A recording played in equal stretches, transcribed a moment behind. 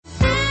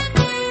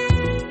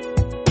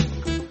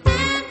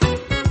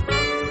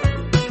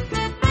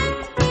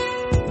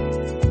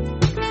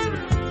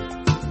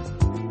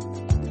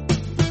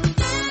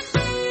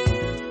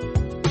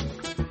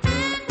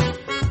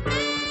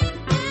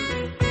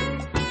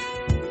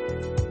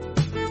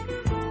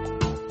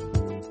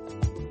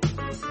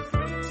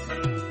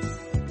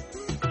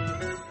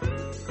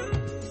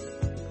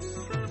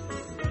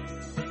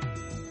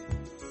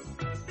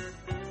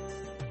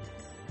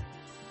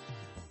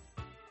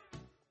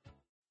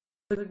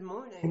Good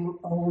morning,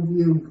 all of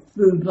you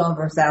food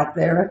lovers out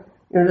there.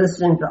 You're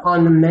listening to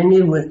On the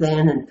Menu with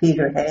Ann and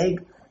Peter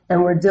Haig,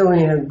 and we're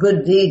doing a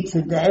good deed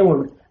today.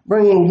 We're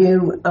bringing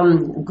you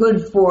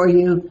good for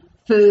you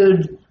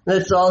food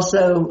that's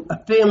also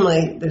a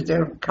family, that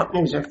their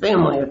companies are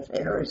family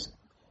affairs.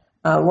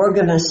 We're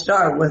going to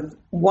start with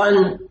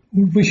one.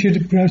 We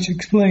should perhaps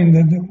explain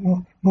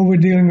that what we're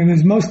dealing with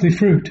is mostly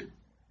fruit.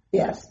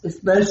 Yes,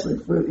 it's mostly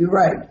fruit. You're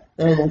right,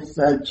 and it's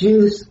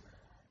juice.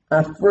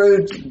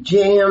 Fruit,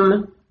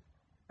 jam,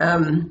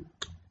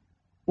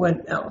 what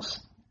else?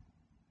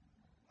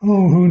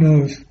 Oh, who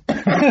knows?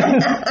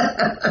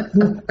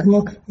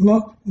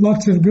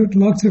 Lots of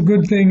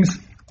good things.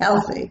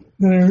 Healthy.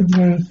 They're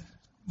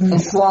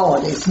and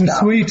quality stuff. They're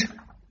sweet,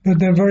 but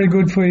they're very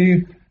good for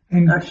you.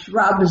 And our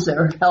shrubs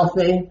are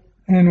healthy.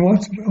 And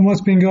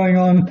what's been going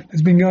on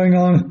has been going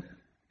on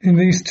in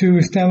these two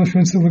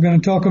establishments that we're going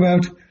to talk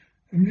about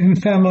in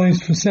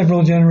families for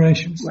several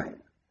generations. Right.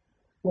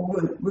 Well,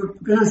 we're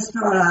going to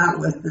start out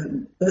with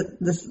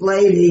this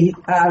lady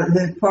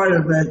who's part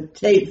of the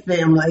Tate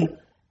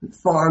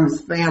Farms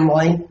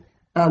family,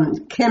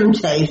 Kim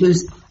Tate,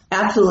 who's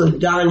absolute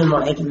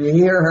dynamite. If you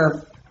hear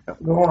her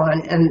go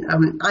on.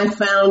 And I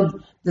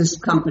found this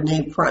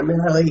company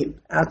primarily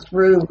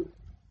through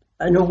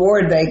an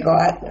award they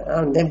got.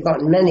 They've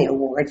gotten many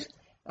awards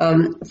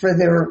for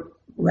their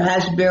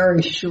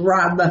raspberry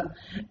shrub,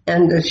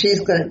 and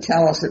she's going to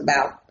tell us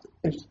about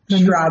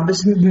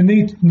shrubs. The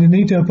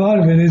neater part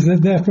of it is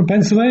that they're from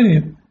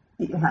Pennsylvania.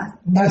 Yeah,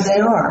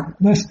 they are.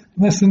 Less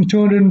than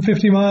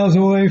 250 miles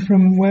away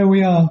from where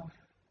we are.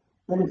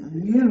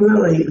 And you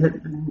really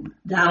have been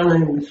down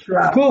in the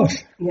shrub. Of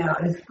course. Yeah,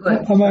 it's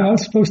good. Am I not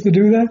supposed to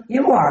do that?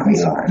 You are.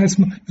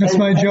 That's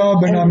my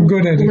job, and I'm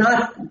good at it.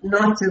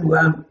 Not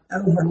to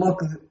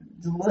overlook the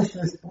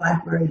delicious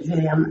blackberry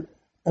jam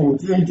and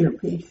ginger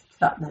peach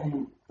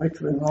chutney,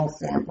 which we've all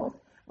sampled.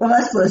 Well,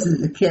 let's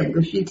listen to Kim,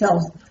 because she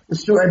tells the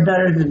story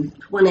better than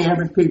 20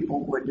 other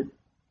people would.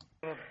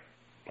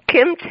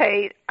 Kim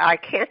Tate, I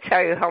can't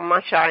tell you how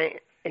much I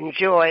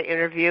enjoy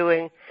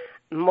interviewing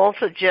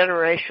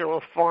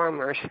multi-generational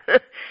farmers.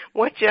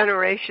 What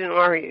generation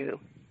are you?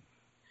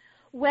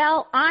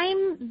 Well,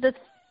 I'm the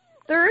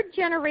third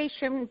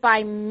generation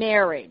by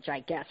marriage,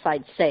 I guess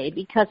I'd say,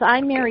 because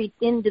I married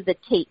into the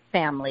Tate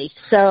family.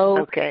 So,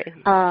 okay.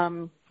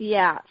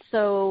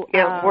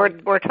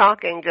 We're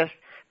talking, just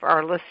for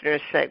our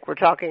listeners' sake, we're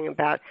talking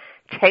about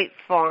Tate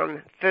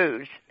Farm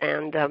Foods,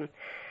 and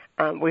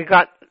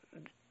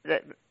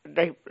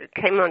they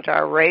came onto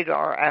our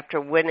radar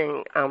after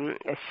winning a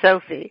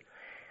Sophie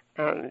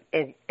in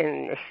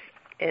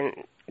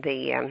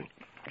the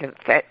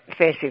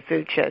fancy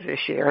food show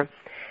this year,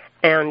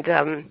 and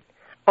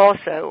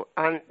also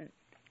I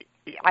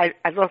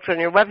looked on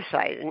your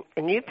website,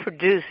 and you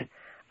produce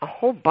a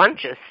whole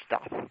bunch of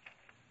stuff.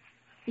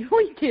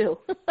 We do.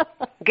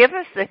 Give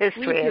us the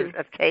history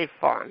of Tate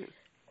Farm.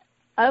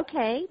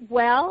 Okay.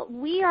 Well,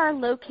 we are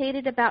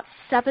located about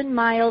 7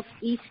 miles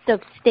east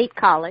of State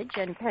College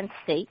and Penn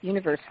State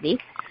University.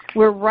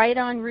 We're right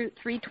on Route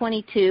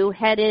 322,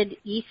 headed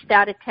east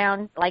out of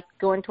town, like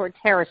going towards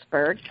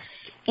Harrisburg.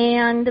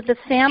 And the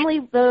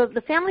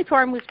family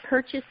farm was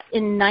purchased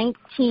in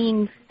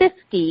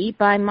 1950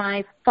 by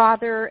my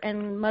father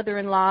and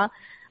mother-in-law,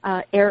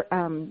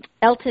 Elton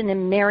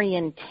and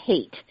Marion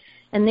Tate.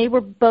 And they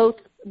were both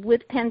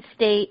with Penn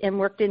State and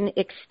worked in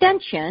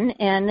extension,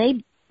 and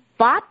they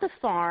bought the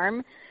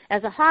farm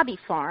as a hobby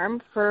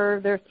farm for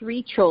their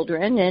 3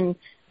 children, and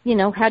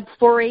had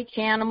 4-H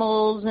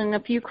animals and a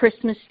few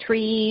Christmas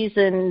trees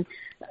and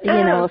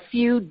a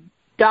few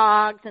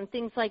dogs and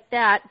things like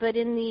that. But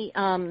in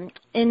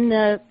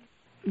the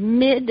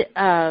mid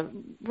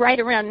right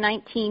around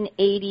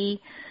 1980,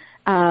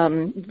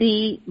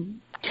 the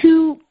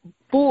 2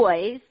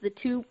 boys, the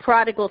 2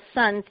 prodigal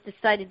sons,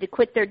 decided to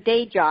quit their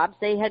day jobs.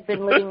 They had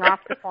been living off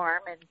the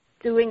farm and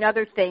doing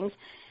other things,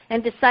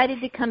 and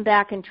decided to come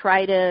back and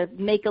try to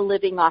make a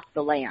living off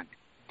the land.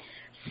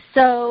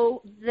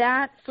 So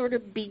that sort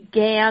of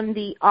began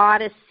the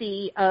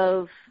odyssey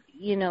of,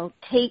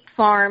 Tate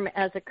Farm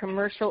as a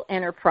commercial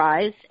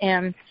enterprise.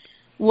 And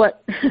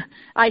what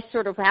I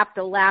sort of have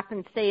to laugh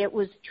and say, it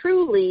was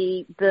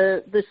truly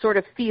the sort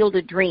of field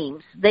of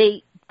dreams.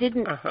 They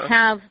didn't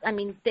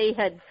they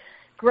had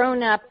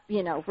grown up,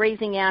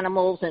 raising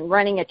animals and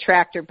running a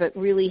tractor, but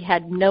really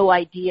had no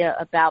idea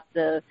about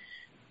the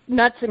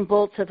nuts and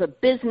bolts of a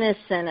business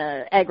and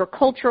an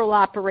agricultural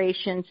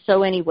operation.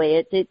 So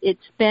anyway,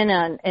 it's been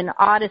an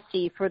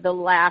odyssey for the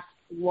last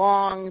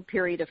long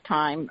period of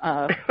time,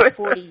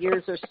 40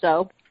 years or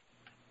so.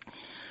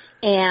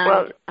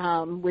 And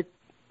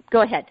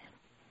go ahead.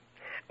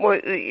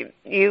 Well,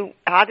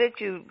 how did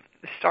you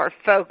start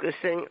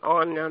focusing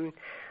on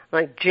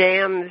like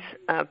jams,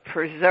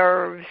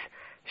 preserves,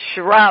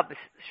 shrubs?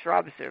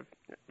 Shrubs is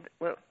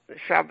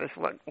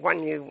what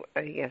one you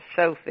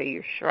Sophie,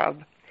 your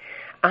shrub.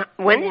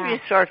 When did you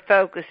start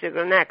focusing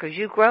on that? Because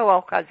you grow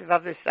all kinds of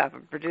other stuff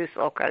and produce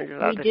all kinds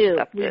of other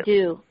stuff too. We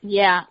do,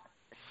 yeah.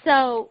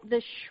 So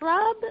the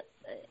shrub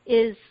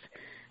is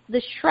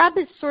the shrub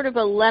is sort of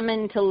a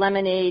lemon to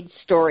lemonade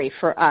story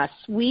for us.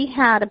 We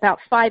had about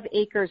 5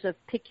 acres of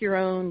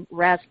pick-your-own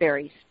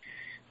raspberries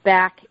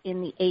back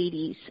in the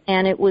 80s,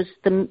 and it was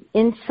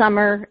in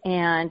summer,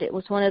 and it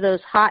was one of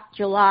those hot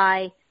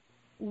July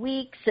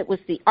weeks. It was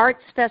the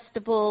arts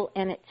festival,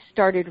 and it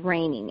started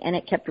raining, and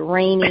it kept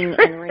raining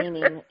and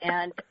raining,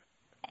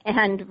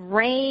 and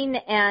rain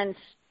and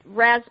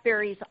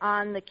raspberries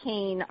on the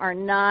cane are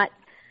not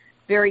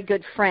very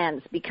good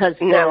friends because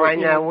we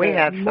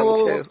have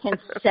mold some too. can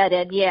set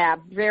it,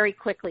 very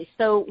quickly.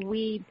 So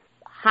we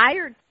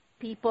hired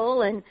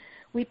people, and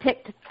we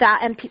picked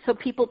that, and so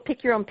people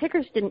pick your own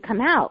pickers didn't come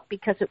out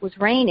because it was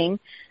raining.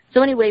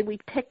 So anyway, we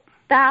picked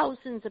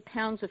thousands of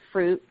pounds of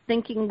fruit,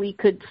 thinking we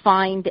could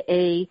find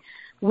a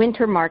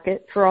winter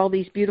market for all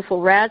these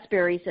beautiful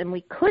raspberries, and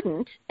we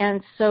couldn't.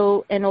 And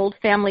so an old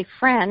family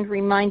friend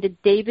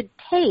reminded David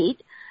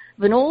Tate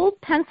of an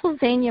old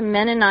Pennsylvania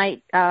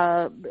Mennonite,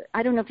 I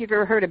don't know if you've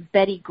ever heard of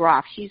Betty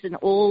Groff. She's an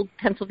old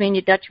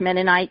Pennsylvania Dutch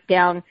Mennonite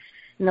down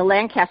in the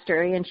Lancaster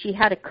area, and she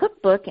had a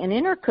cookbook, and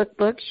in her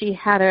cookbook she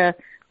had a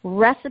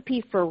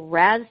recipe for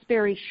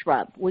raspberry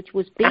shrub, which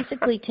was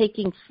basically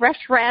taking fresh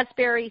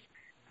raspberries,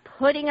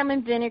 putting them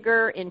in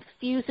vinegar,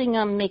 infusing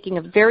them, making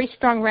a very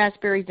strong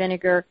raspberry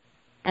vinegar,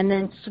 and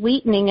then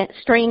sweetening it,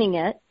 straining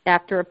it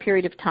after a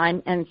period of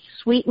time, and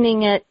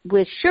sweetening it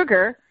with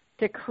sugar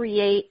to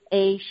create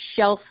a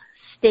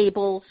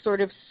shelf-stable,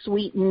 sort of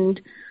sweetened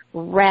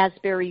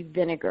raspberry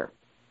vinegar.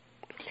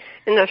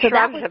 And the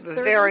shrubs have a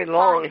very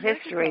long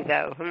history,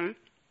 though.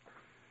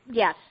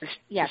 Yes,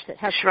 it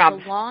has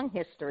shrubs. a long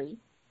history.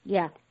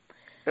 Yeah.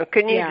 So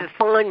can you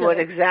define what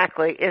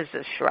exactly is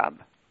a shrub?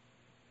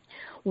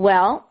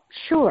 Well,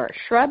 sure.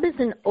 Shrub is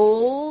an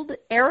old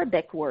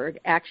Arabic word,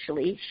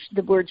 actually.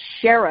 The word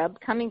sharab,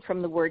 coming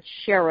from the word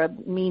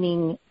sharab,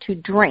 meaning to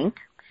drink.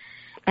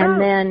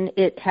 And then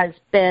it has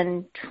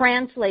been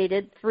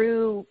translated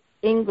through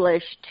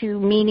English to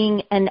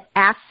meaning an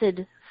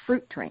acid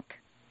fruit drink.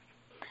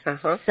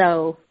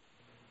 So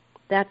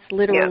that's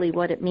literally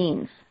what it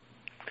means.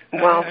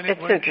 Well,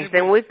 it's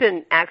interesting. We've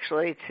been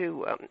actually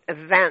to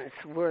events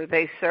where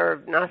they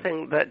serve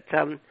nothing but,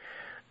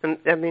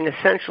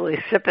 essentially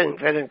sipping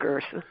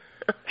vinegars,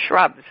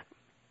 shrubs.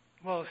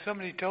 Well,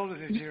 somebody told us,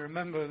 if you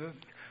remember,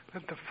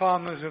 that the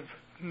farmers of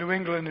New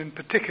England in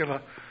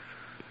particular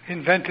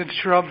invented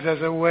shrubs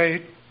as a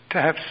way to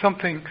have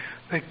something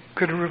they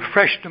could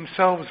refresh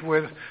themselves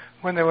with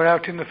when they were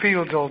out in the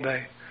fields all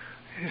day.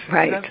 Is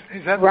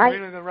that right.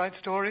 Really the right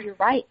story? You're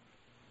right.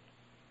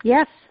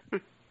 Yes.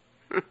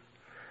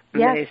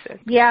 Yes.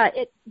 Yeah.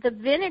 The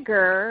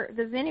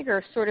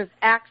vinegar sort of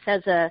acts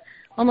as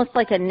almost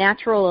like a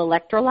natural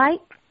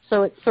electrolyte.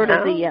 So it's sort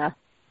of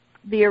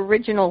the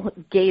original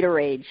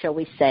Gatorade, shall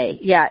we say?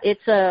 Yeah.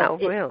 It's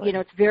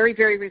it's very,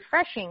 very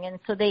refreshing. And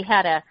so they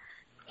had a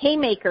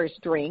haymaker's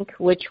drink,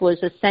 which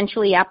was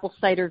essentially apple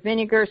cider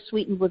vinegar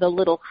sweetened with a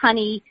little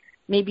honey,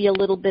 maybe a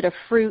little bit of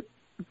fruit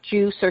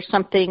juice or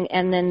something,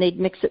 and then they'd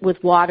mix it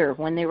with water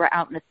when they were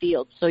out in the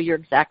field. So you're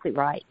exactly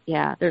right.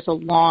 Yeah. There's a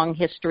long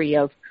history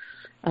of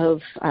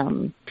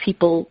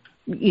people,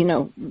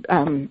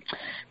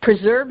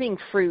 preserving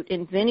fruit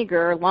in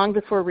vinegar long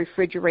before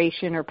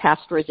refrigeration or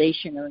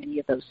pasteurization or any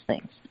of those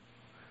things.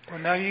 Well,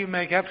 now you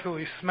make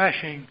absolutely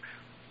smashing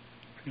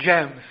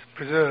jams,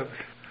 preserves.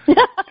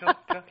 Tell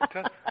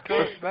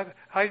us about it.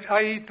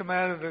 I eat them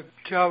out of the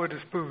jar with a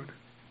spoon.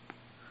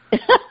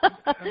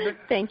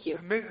 Thank you.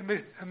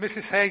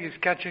 Mrs. Haig is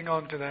catching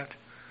on to that.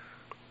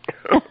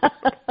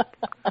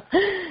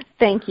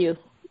 Thank you.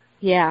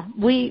 Yeah,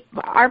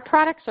 our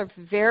products are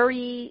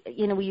very,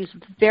 we use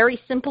very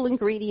simple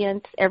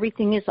ingredients.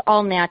 Everything is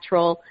all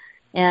natural,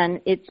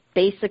 and it's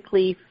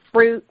basically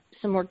fruit,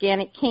 some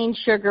organic cane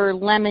sugar,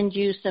 lemon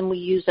juice, and we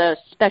use a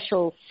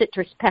special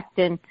citrus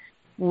pectin,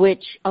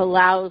 which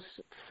allows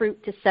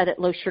fruit to set at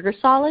low sugar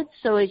solids.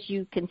 So as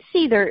you can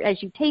see,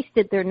 as you taste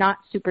it, they're not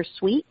super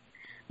sweet.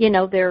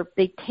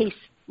 They taste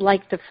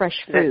like the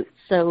fresh fruit.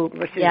 So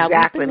which is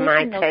exactly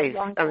my taste.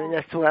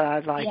 That's what I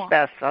like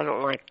best. I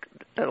don't like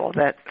all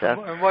that.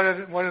 And what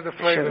are the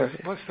flavors?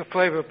 Sugar. What's the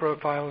flavor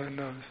profile in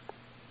those?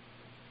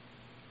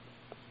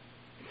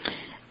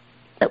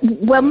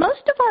 Well,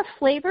 most of our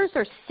flavors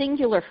are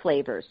singular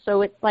flavors.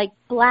 So it's like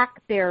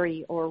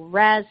blackberry or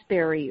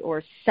raspberry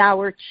or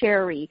sour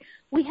cherry.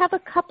 We have a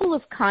couple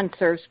of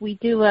conserves. We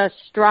do a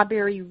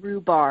strawberry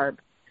rhubarb.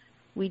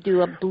 We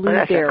do a blueberry.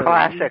 Well,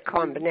 that's a classic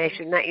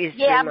combination. That used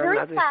to be my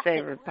mother's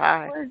favorite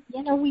pie.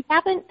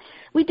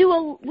 We do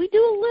a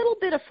little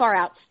bit of far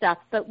out stuff,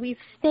 but we've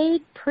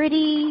stayed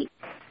pretty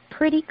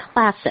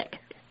classic.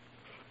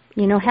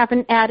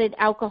 Haven't added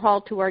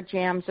alcohol to our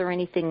jams or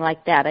anything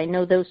like that. I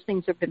know those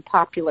things have been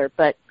popular,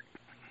 but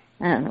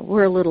I don't know,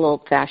 we're a little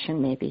old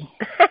fashioned maybe.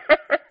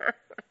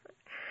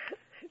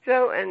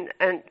 So and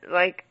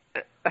like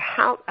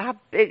how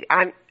big?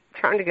 I'm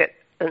trying to get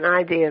an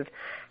idea of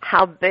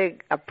how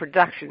big a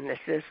production this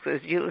is,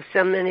 because you have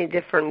so many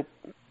different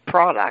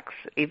products,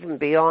 even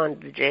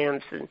beyond the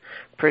jams and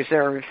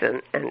preserves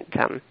and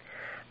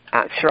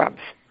shrubs.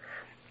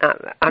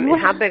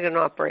 How big an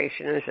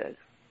operation is it?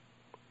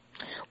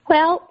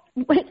 Well,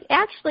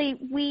 actually,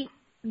 we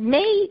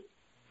may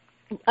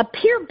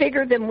appear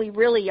bigger than we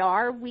really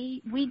are.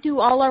 We do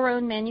all our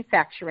own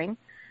manufacturing.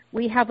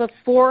 We have a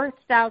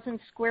 4,000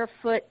 square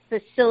foot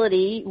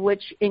facility,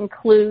 which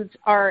includes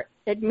our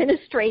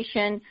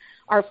administration,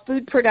 our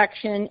food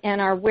production, and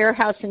our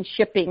warehouse and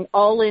shipping,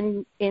 all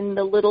in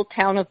the little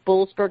town of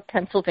Boalsburg,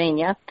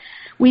 Pennsylvania.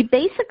 We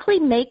basically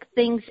make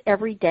things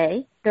every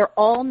day. They're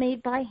all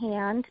made by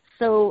hand,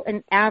 so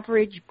an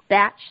average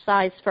batch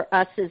size for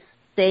us is,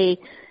 say,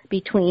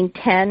 between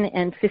 10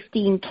 and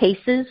 15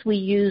 cases. We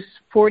use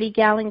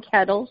 40-gallon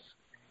kettles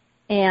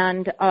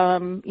and,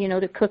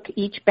 to cook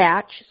each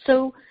batch.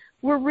 So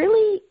we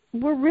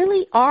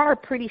really are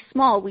pretty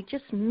small. We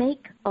just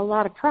make a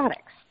lot of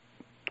products.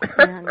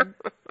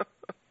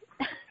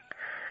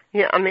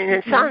 Yeah, I mean,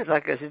 it sounds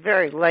like it's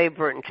very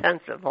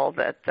labor-intensive, all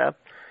that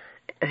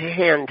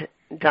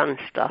hand-done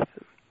stuff,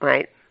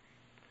 right?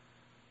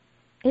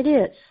 It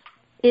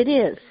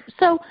is.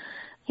 So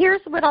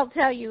here's what I'll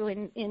tell you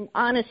in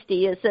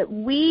honesty is that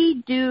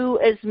we do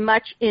as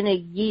much in a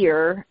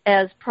year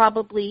as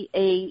probably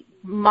a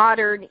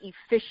modern,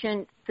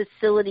 efficient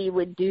facility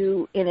would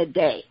do in a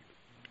day.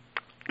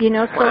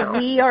 Wow. So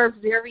we are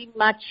very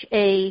much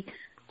a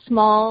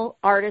small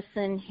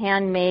artisan,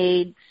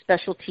 handmade,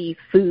 specialty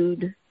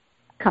food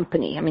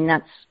company. I mean,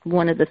 that's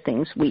one of the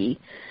things we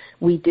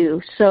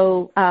do.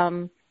 So,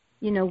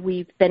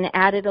 we've been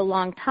at it a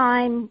long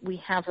time. We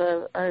have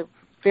a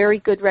very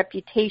good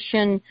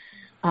reputation.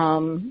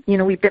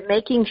 We've been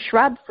making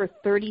shrub for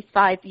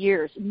 35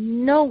 years.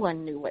 No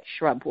one knew what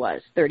shrub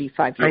was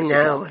 35 years ago.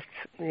 I know.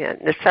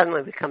 It's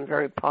suddenly become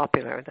very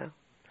popular, though.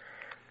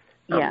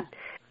 Yeah.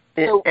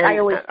 So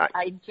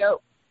I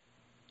joke.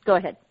 Go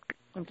ahead.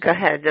 Go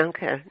ahead.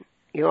 Okay.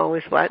 You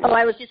always what? Oh,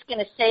 I was just going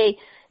to say,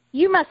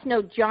 you must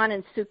know John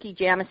and Suki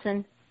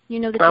Jamison. You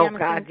know the Jamisons,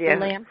 God, yeah.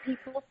 the lamb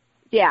people?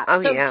 Yeah.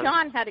 Oh, so yeah.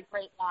 John had a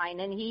great line,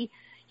 and he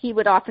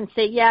would often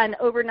say, an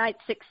overnight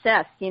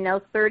success,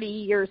 30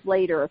 years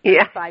later or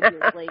 35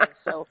 years later.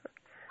 So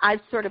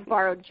I've sort of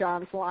borrowed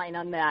John's line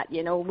on that.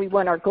 We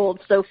won our Gold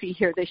Sophie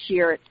here this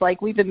year. It's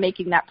like we've been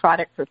making that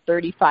product for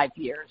 35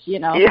 years,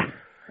 Yeah.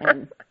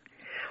 And,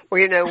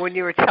 well, when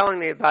you were telling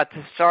me about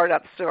the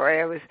startup story,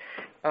 I was,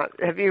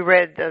 have you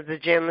read the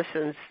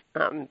Jamisons'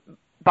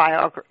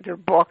 their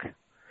book?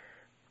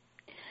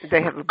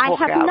 They have a book I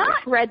have out.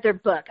 not read their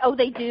book. Oh,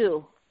 they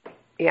do.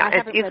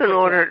 Yeah, you can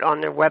order it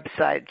on their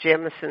website,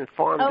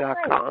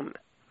 JamisonFarm.com.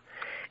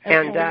 Oh,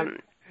 and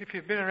if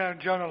you've been around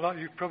John a lot,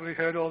 you've probably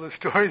heard all the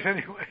stories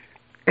anyway.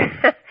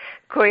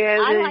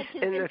 Coyotes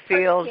in the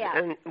field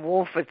and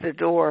wolf at the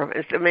door.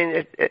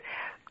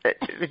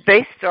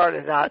 They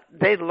started out,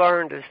 they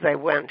learned as they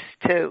went,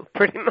 too,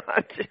 pretty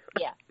much.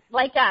 Yeah,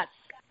 like us.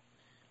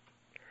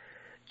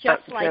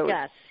 Just like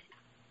us.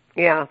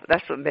 Yeah,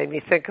 that's what made me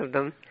think of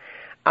them.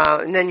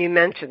 And then you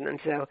mentioned them,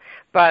 so.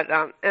 But,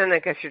 and I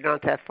guess you're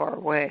not that far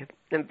away.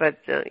 But,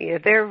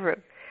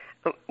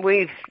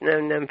 we've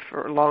known them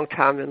for a long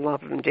time and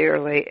love them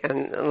dearly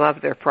and love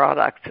their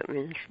products. I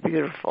mean, it's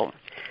beautiful.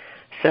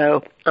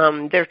 So,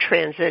 they're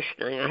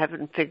transitioning. I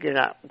haven't figured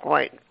out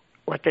quite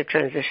what they're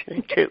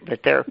transitioning to,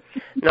 but they're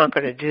not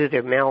going to do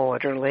their mail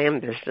order lamb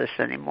business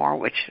anymore,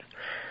 which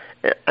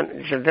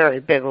is a very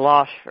big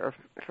loss for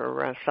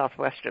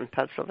southwestern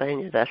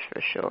Pennsylvania, that's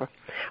for sure,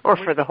 or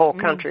for the whole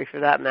country for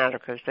that matter,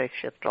 because they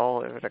shipped all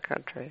over the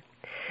country.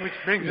 Which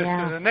brings us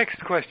to the next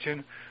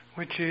question,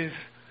 which is,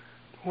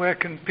 where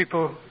can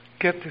people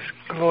get this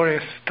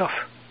glorious stuff?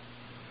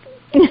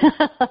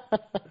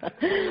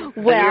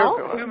 Well,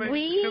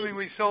 assuming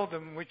we sold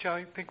them, which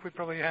I think we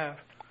probably have.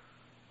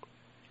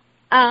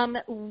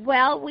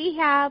 Well, we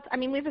have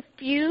a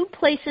few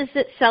places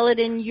that sell it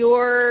in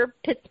your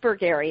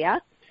Pittsburgh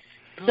area.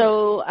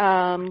 So,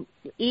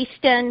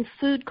 East End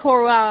Food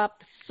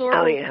Co-op,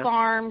 Sorrel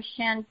Farm,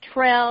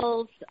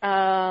 Chantel's,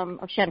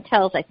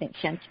 I think,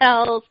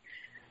 Chantel's.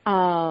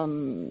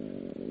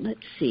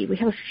 Let's see, we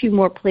have a few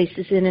more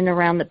places in and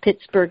around the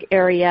Pittsburgh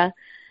area.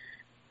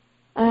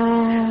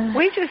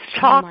 We just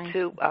talked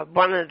to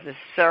one of the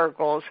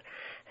circles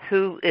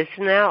who is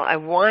now a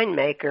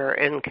winemaker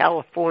in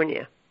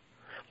California.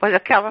 Was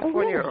it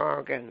California or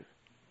Oregon,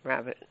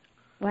 Rabbit?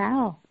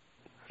 Wow.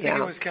 I think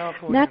it was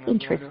California. That's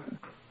interesting.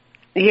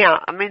 Yeah,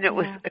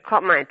 it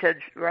caught my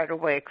attention right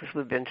away because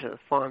we've been to the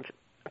farm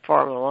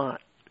a lot.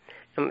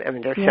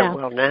 They're so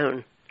well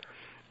known.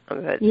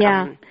 But,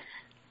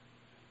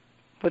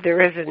 but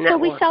there is a network. So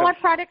we sell our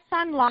products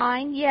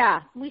online.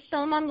 Yeah, we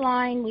sell them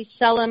online. We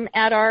sell them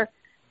at our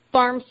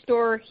farm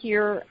store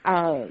here,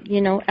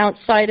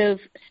 outside of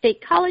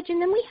State College.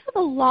 And then we have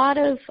a lot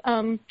of,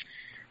 I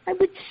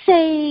would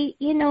say,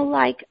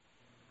 like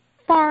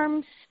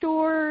farm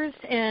stores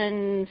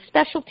and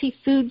specialty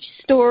food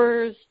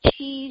stores,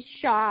 cheese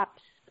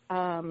shops,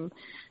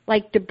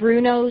 like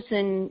DeBruno's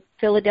in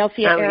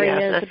Philadelphia area.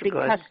 Yeah, that's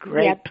a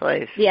great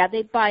place. Yeah,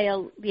 they buy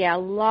a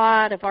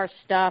lot of our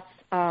stuff.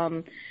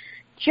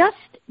 Just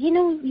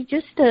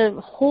a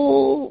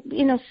whole,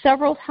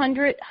 several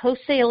hundred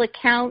wholesale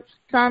accounts,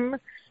 some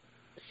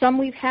some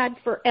we've had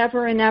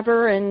forever and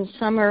ever, and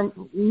some are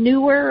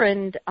newer.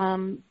 And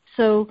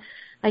so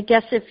I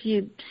guess if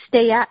you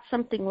stay at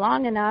something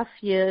long enough,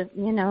 you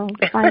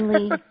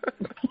finally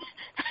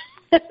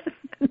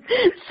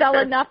sell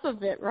enough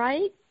of it,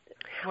 right?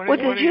 Well,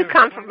 did you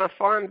come from a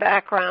farm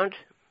background?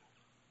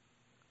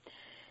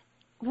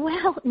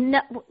 Well,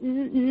 no,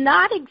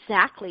 not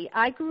exactly.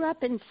 I grew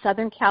up in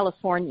Southern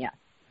California.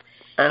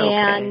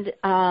 Okay.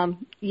 And,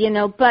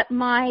 but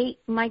my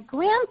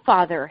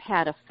grandfather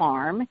had a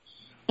farm,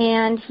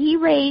 and he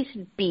raised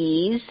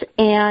bees,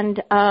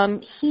 and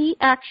he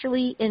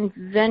actually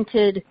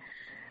invented,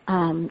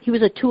 he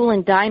was a tool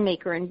and die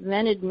maker,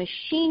 invented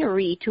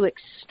machinery to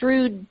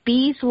extrude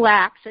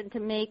beeswax and to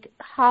make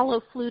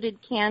hollow fluted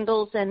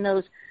candles and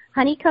those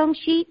honeycomb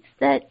sheets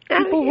that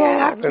people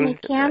roll up to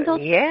make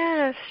candles.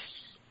 Yes.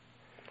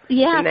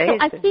 Yeah, Amazing.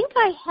 so I think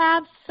I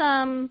have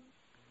some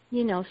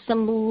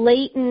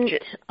latent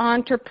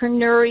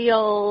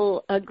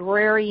entrepreneurial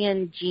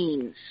agrarian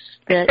genes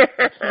that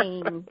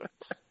came.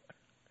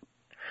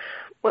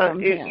 Well,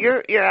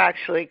 you're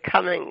actually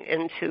coming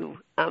into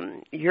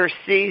your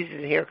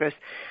season here, because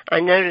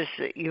I noticed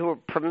that you were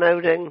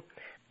promoting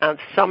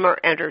summer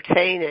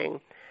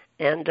entertaining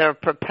and are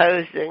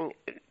proposing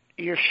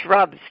your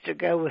shrubs to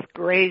go with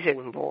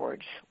grazing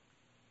boards.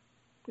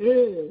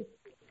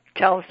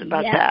 Tell us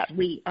about that. Yes,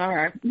 we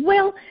are.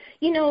 Well,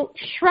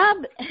 shrub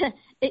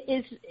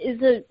is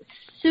a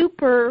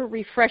super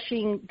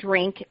refreshing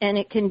drink, and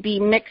it can be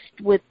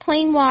mixed with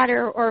plain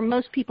water, or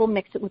most people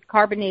mix it with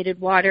carbonated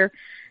water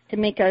to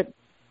make a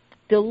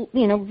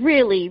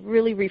really,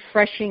 really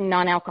refreshing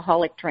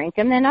non-alcoholic drink.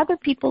 And then other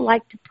people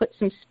like to put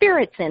some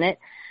spirits in it.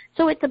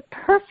 So it's a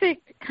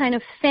perfect kind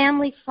of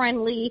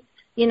family-friendly,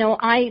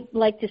 I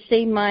like to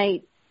say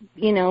my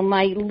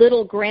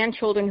little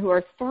grandchildren who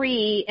are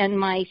 3 and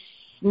my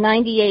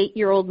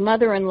 98-year-old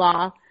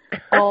mother-in-law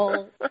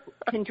all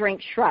can drink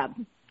shrub,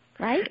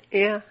 right?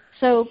 Yeah.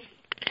 So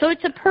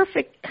it's a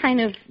perfect kind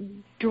of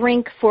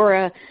drink for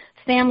a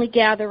family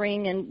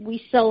gathering, and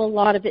we sell a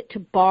lot of it to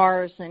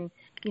bars and,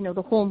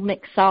 the whole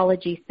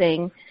mixology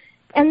thing.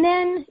 And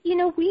then,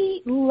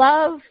 we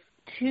love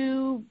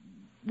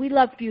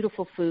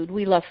beautiful food.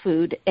 We love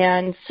food.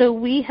 And so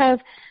we have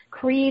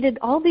created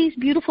all these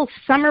beautiful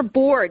summer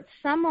boards.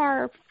 Some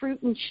are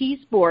fruit and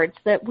cheese boards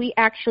that we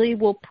actually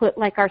will put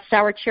like our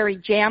sour cherry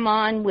jam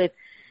on with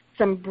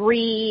some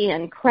brie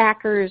and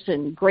crackers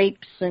and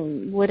grapes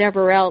and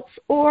whatever else,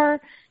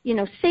 or,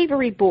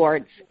 savory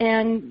boards.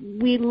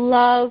 And we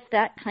love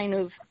that kind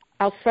of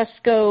al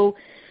fresco,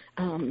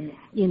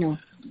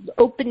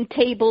 open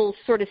table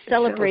sort of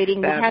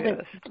celebrating. We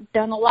haven't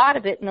done a lot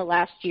of it in the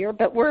last year,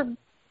 but we're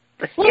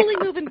slowly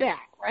moving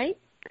back, right?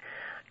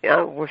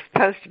 Yeah, we're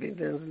supposed to be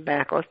moving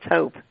back. Let's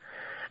hope.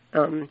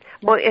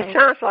 Well, it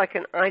sounds like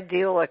an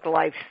idyllic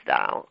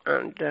lifestyle,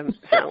 and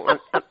so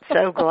I'm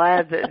so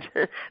glad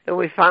that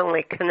we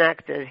finally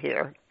connected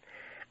here.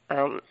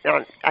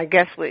 I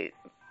guess we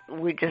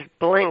just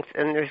blinked,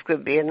 and there's going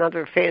to be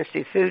another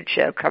fancy food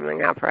show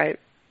coming up, right?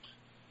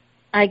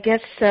 I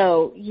guess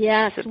so.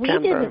 Yes,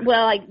 September.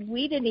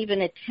 We didn't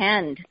even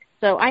attend,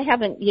 so I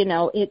haven't.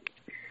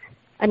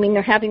 They're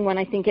having one.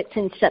 I think it's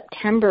in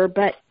September,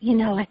 but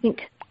I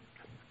think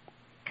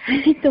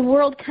the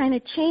world kind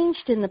of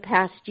changed in the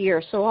past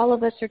year, so all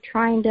of us are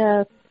trying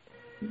to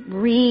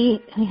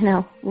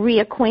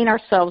reacquaint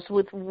ourselves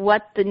with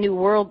what the new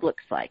world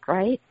looks like,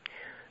 right?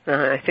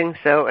 I think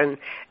so, and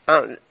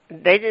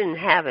they didn't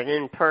have an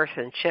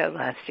in-person show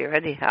last year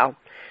anyhow,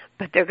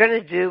 but they're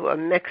going to do a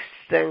mixed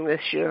thing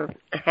this year,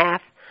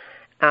 half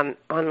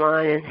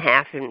online and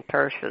half in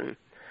person.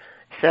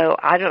 So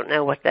I don't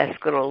know what that's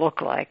going to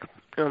look like,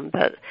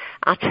 but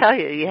I'll tell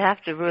you, you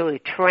have to really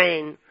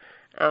train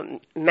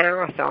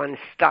marathon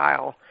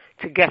style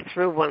to get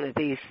through one of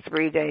these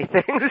 3-day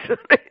things.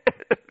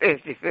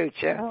 Fancy food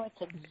show. Oh,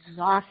 it's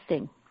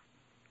exhausting.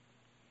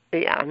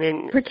 Yeah,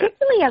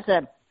 particularly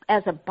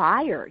as a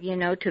buyer,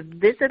 to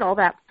visit all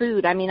that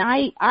food.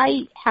 I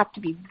have to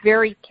be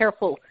very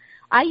careful.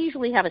 I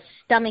usually have a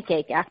stomach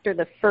ache after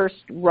the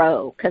first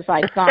row because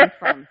I've gone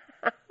from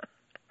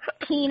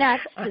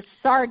peanuts to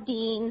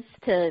sardines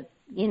to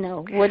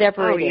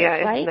whatever it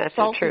is. Right? That's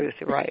the truth,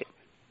 right?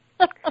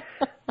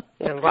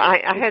 Yeah, well,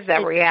 I had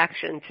that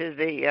reaction to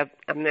the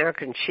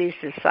American Cheese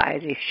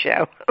Society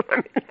show.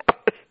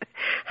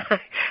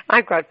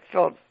 I got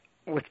filled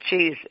with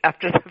cheese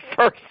after the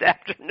first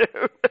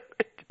afternoon.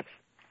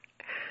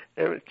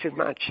 It was too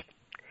much.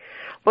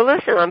 Well,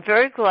 listen, I'm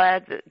very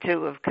glad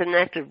to have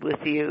connected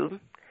with you,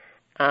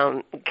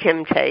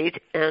 Kim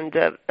Tate. And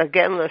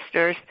again,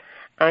 listeners,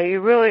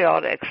 you really ought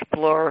to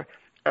explore.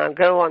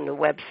 Go on the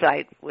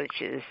website,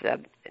 which is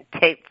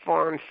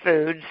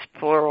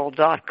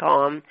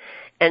tatefarmfoods.com,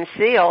 and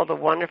see all the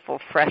wonderful,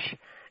 fresh,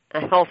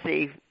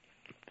 healthy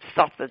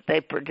stuff that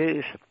they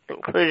produce,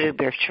 including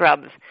their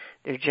shrubs,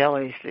 their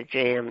jellies, their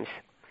jams.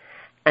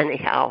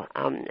 Anyhow,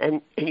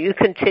 and you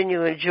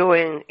continue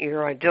enjoying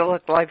your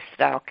idyllic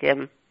lifestyle,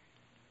 Kim.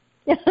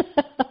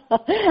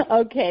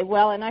 Okay,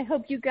 well, and I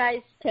hope you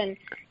guys can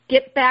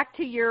get back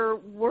to your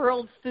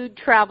world food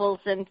travels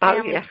and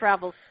family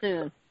travels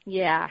soon.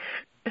 Yeah.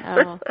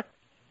 Really.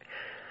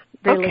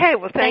 Okay,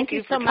 well, thank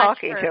you for so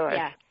talking much to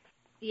us.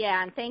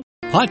 Yeah, and thank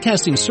you.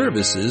 Podcasting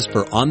services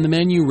for On the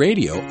Menu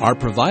Radio are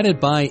provided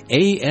by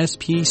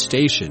ASP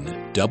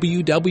Station,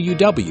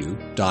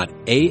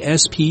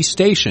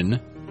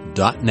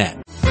 www.aspstation.net.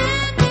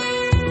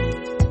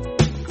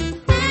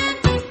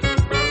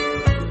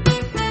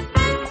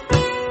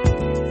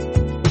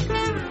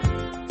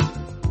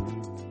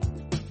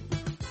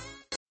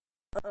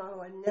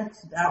 Oh, and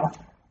next up,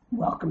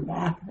 welcome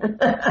back.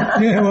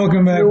 Yeah,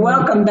 welcome back. You're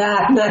welcome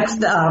back.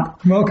 Next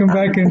up. Welcome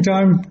back in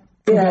time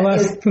for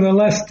the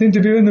last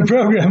interview in the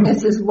program.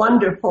 It's this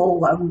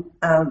wonderful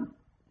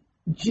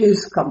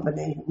juice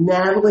company,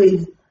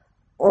 Natalie's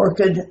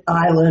Orchid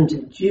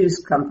Island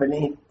Juice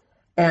Company.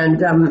 And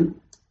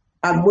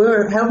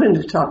we're hoping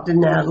to talk to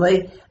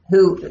Natalie,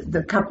 who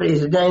the company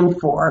is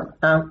named for.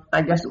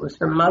 I guess it was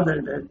her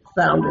mother that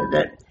founded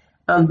it.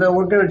 But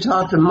we're going to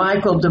talk to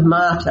Michael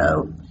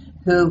D'Amato,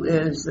 who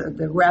is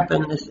the rep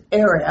in this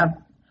area.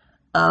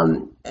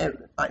 I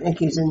think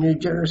he's in New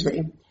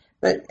Jersey.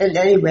 But at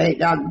any rate,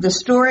 the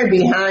story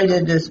behind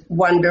it is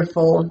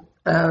wonderful.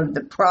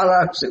 The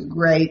products are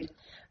great.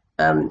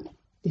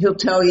 He'll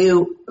tell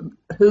you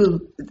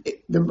who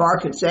the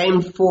market's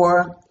aimed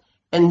for,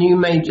 and you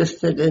may just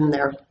fit in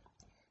there.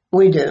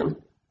 We do.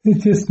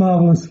 It's just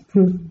marvelous.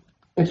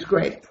 It's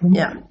great.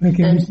 Yeah.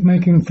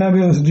 Making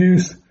fabulous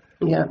juice.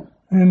 Yeah.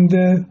 And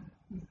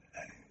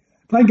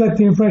I get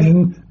the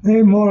impression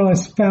they more or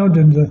less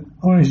founded the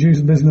orange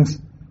juice business.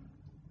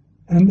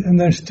 And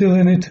they're still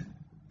in it,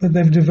 but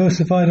they've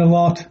diversified a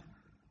lot.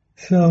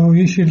 So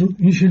you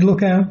should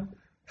look out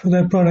for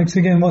their products.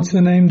 Again, what's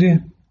the name,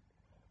 dear?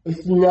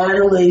 It's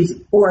Natalie's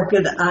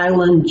Orchid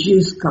Island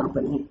Juice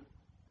Company.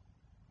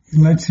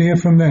 Let's hear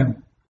from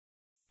them.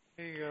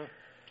 There you go.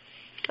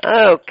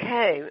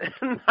 Okay,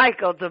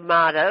 Michael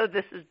D'Amato,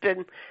 this has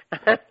been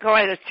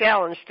quite a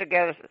challenge to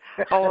get us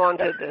on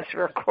to this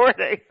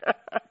recording.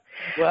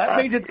 Well, that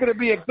means it's going to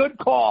be a good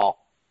call.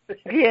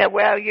 Yeah,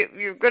 well,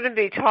 you're going to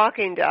be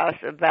talking to us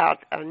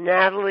about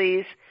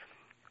Natalie's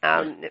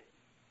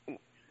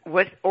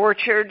what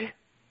orchard.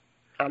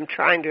 I'm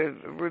trying to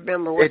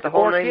remember what the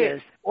whole name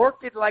is.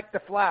 Orchid like the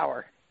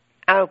flower.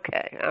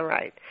 Okay, all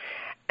right.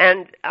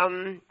 And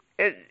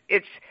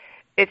it's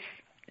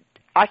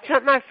I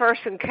had my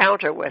first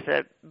encounter with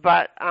it,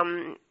 but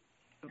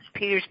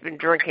Peter's been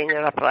drinking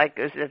it up like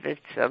as if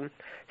it's some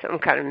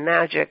kind of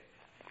magic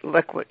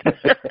liquid.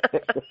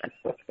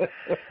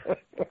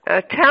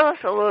 Tell us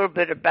a little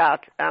bit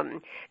about,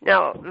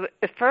 now,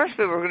 at first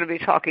we were going to be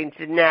talking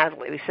to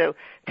Natalie, so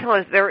tell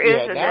us, there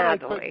is a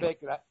Natalie.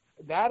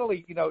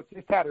 Natalie,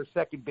 just had her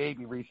second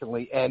baby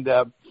recently, and,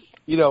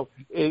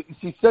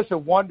 she's such a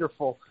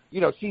wonderful,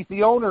 she's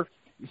the owner,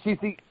 she's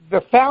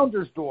the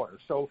founder's daughter.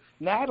 So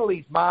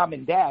Natalie's mom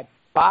and dad,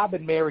 Bob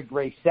and Mary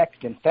Grace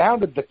Sexton,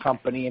 founded the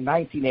company in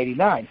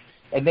 1989,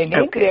 and they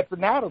named it after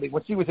Natalie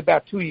when she was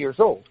about 2 years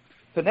old.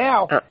 So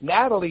now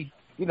Natalie,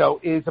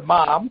 is a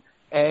mom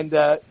and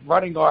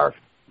running our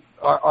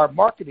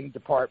marketing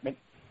department,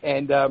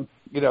 and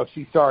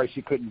she's sorry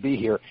she couldn't be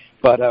here,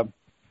 but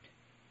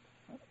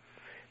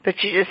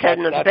she just had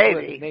another baby. That's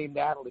where the name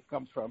Natalie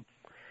comes from.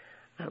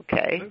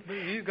 Okay.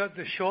 You got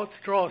the short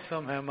straw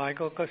somehow,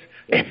 Michael, because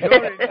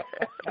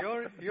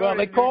well,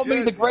 they call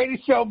me the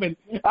greatest showman.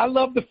 I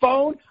love the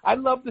phone, I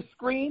love the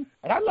screen,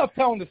 and I love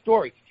telling the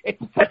story.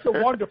 It's such a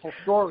wonderful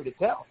story to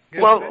tell.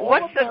 Well,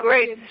 what's the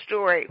great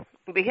story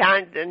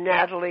behind the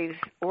Natalie's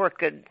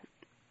Orchid?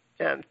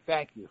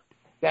 Thank you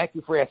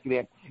for asking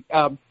that.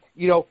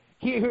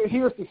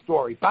 Here's the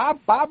story.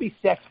 Bobby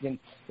Sexton,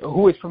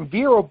 who is from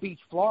Vero Beach,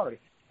 Florida,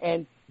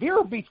 and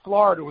Vero Beach,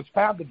 Florida was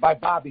founded by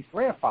Bobby's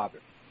grandfather.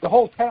 The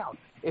whole town.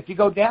 If you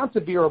go down to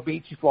Vero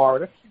Beach,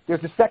 Florida,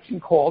 there's a section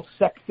called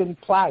Sexton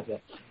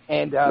Plaza,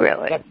 and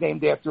really? That's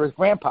named after his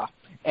grandpa.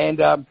 And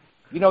they're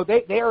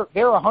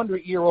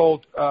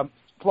 100-year-old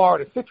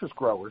Florida citrus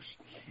growers.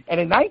 And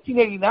in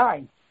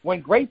 1989,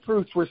 when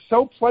grapefruits were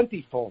so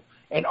plentiful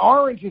and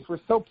oranges were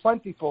so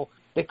plentiful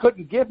they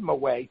couldn't give them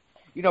away,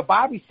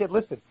 Bobby said,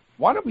 "Listen,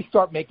 why don't we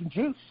start making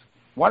juice?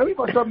 Why don't we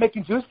start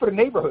making juice for the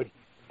neighborhood?"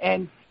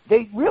 And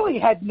they really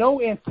had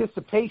no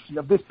anticipation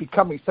of this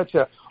becoming such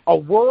a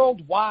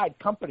worldwide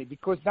company,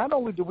 because not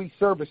only do we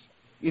service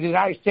the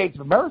United States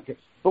of America,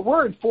 but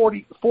we're in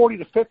 40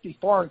 to 50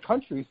 foreign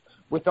countries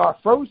with our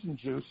frozen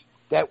juice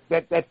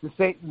that's the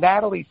same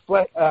Natalie's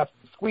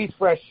squeeze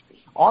fresh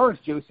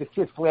orange juice that's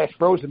just flash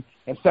frozen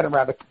and sent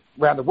around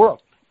the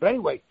world. But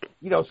anyway,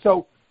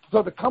 so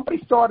the company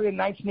started in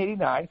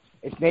 1989.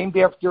 It's named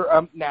after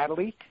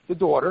Natalie, the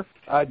daughter.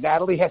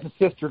 Natalie has a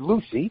sister,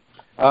 Lucy.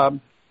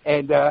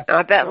 And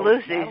I bet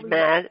Lucy's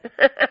mad.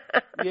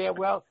 Yeah,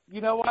 well,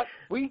 you know what?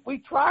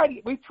 We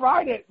tried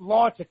to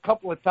launch a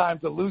couple of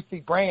times the Lucy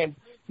brand.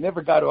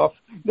 Never got off.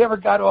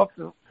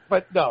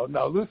 But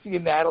no, Lucy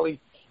and Natalie,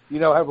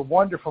 have a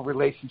wonderful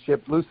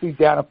relationship. Lucy's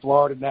down in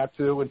Florida now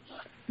too, and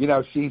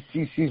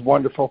she's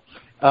wonderful.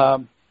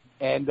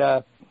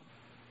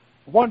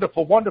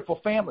 wonderful, wonderful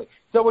family.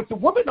 So it's a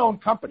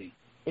woman-owned company.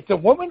 It's a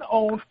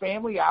woman-owned,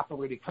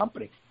 family-operated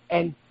company.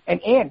 And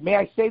Ann, may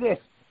I say this?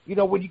 You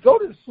know, when you go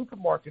to the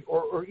supermarket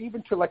or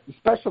even to like the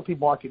specialty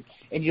market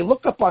and you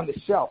look up on the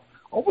shelf,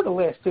 over the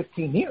last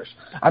 15 years,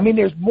 I mean,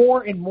 there's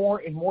more and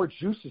more and more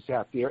juices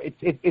out there.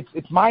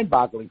 It's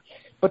mind-boggling.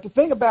 But the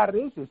thing about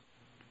it is,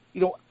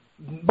 you know,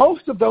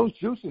 most of those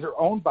juices are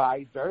owned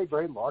by very,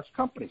 very large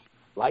companies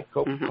like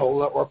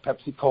Coca-Cola or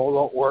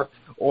Pepsi-Cola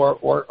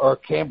or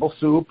Campbell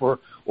Soup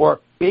or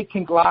big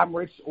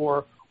conglomerates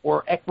or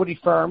equity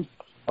firms.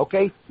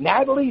 Okay,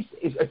 Natalie's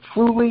is a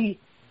truly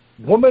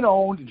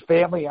woman-owned and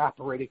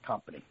family-operated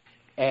company,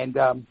 and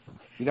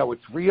you know,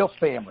 it's real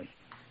family.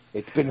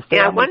 It's been family.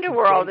 Yeah, I wonder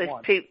where all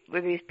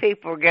these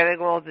people are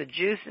getting all the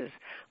juices.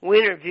 We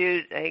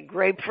interviewed a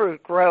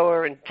grapefruit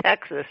grower in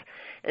Texas,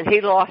 and he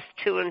lost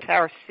 2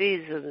 entire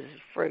seasons of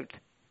fruit.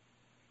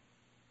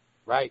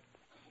 Right.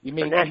 You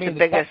mean and that's the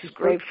biggest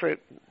grapefruit?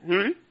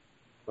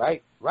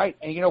 Right.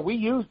 And you know, we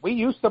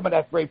use some of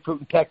that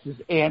grapefruit in Texas,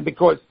 and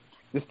because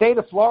the state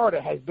of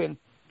Florida has been,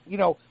 you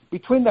know,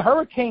 between the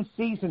hurricane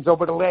seasons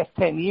over the last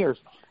 10 years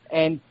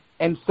and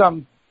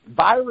some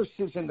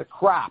viruses in the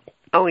crop.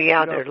 Oh,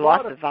 yeah, there's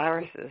lots of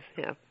viruses,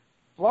 yeah.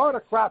 Florida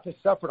crop has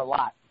suffered a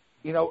lot.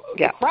 You know,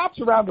 yeah. The crops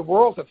around the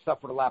world have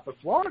suffered a lot, but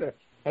Florida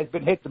has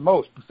been hit the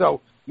most. So,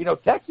 you know,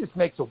 Texas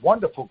makes a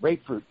wonderful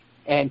grapefruit.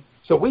 And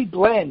so we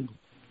blend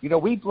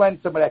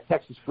some of that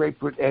Texas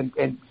grapefruit, and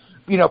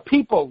you know,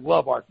 people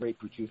love our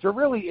grapefruit juice. There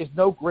really is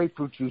no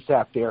grapefruit juice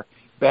out there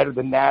better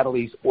than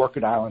Natalie's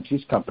Orchid Island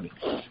Juice Company.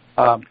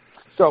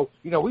 So,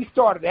 you know, we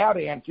started out,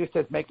 Ann, just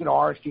as making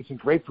orange juice and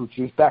grapefruit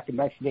juice back in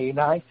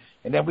 1989,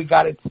 and then we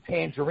got into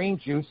tangerine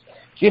juice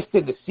just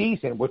in the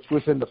season, which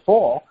was in the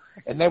fall,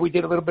 and then we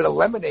did a little bit of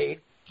lemonade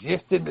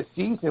just in the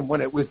season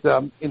when it was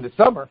in the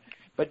summer.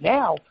 But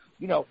now,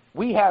 you know,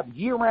 we have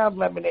year-round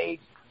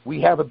lemonades. We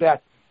have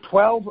about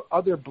 12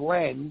 other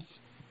blends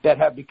that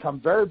have become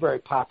very, very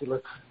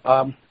popular,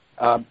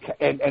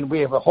 and we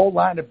have a whole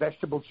line of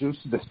vegetable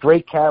juices, the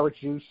straight carrot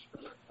juice,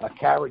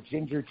 carrot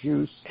ginger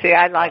juice. See,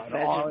 I like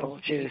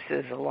vegetable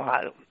juices a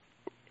lot.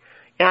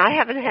 Now, I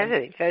haven't had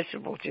any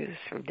vegetable juice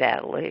from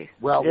Natalie.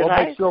 Well, we'll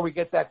make sure we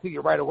get that to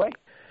you right away.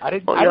 I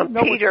didn't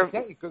know Peter, what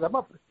to say because I'm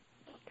up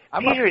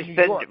Peter's in New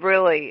been York.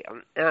 really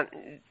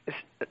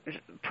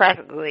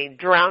practically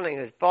drowning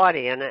his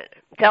body in it.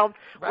 Tell him,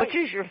 right. Which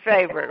is your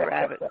favorite,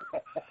 Rabbit?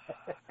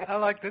 I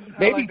like the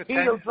Maybe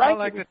Peter drank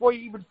it before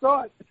you even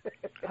saw it.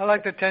 I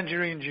like the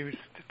tangerine juice,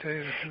 to tell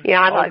you the truth.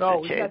 Yeah, I like the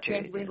tangerine. Is that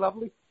tangerine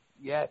lovely?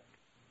 Yes.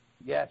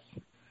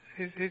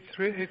 It's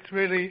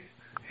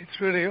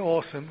really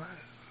awesome.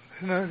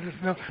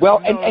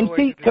 And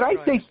see, could I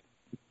say,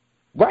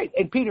 right?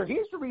 And Peter,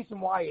 here's the reason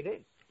why it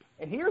is,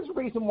 and here's the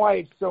reason why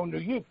it's so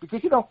unique.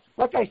 Because, you know,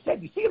 like I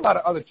said, you see a lot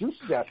of other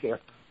juices out there,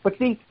 but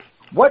see,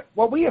 what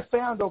we have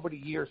found over the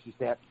years is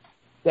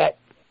that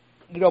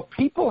you know,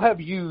 people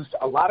have used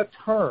a lot of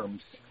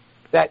terms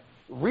that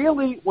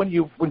really, when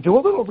you do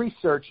a little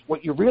research,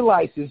 what you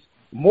realize is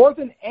more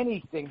than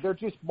anything, they're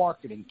just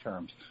marketing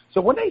terms.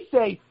 So when they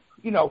say,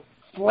 you know,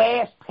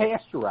 flash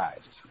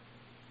pasteurized,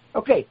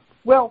 okay,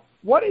 well,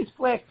 what is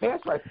flash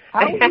pasteurized?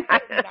 How do you get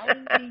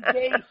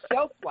 90-day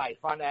shelf life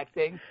on that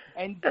thing,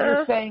 and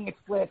you're saying it's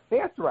flash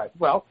pasteurized?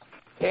 Well,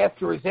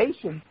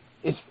 pasteurization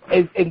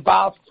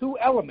involves 2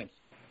 elements,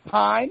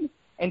 time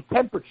and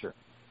temperature.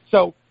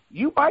 So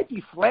you might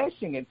be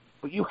flashing it,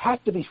 but you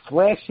have to be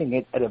flashing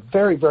it at a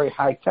very, very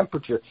high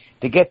temperature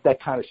to get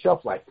that kind of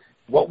shelf life.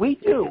 What we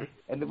do,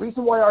 and the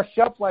reason why our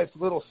shelf life is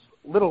a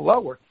little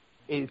lower,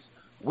 is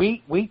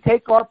we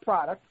take our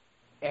product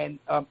and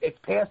it's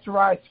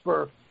pasteurized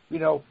for, you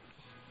know,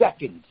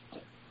 seconds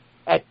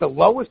at the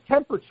lowest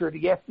temperature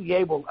the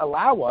FDA will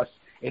allow us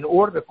in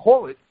order to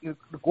call it the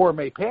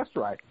gourmet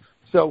pasteurized.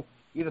 So,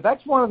 you know,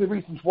 that's one of the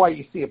reasons why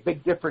you see a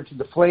big difference in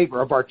the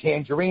flavor of our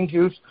tangerine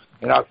juice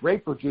and our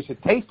grapefruit juice.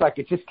 It tastes like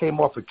it just came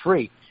off a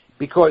tree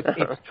because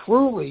it's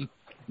truly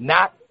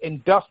not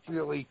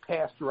industrially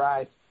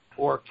pasteurized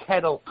or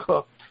kettle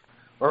cooked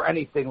or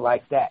anything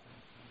like that.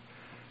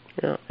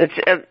 Yeah.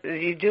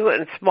 You do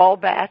it in small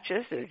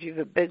batches, or do you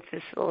have a big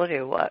facility,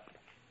 or what?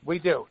 We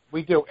do,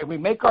 and we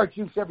make our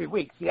juice every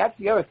week. See, that's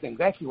the other thing.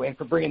 Thank you, Ann,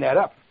 for bringing that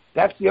up.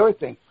 That's the other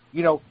thing.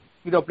 You know,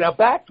 now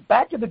back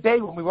in the day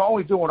when we were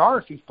only doing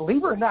orange juice,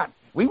 believe it or not,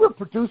 we were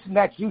producing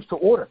that juice to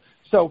order.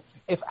 So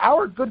if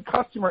our good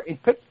customer in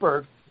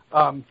Pittsburgh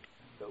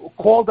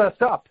called us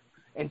up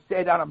and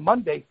said on a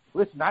Monday,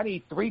 listen, I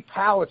need 3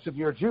 pallets of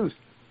your juice,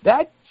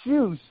 that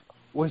juice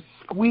was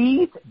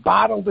squeezed,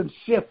 bottled, and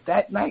shipped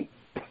that night.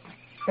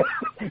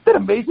 Isn't that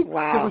amazing?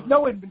 Wow. There was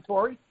no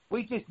inventory.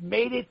 We just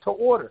made it to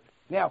order.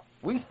 Now,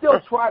 we still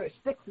try to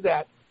stick to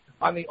that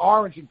on the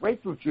orange and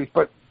grapefruit juice,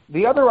 but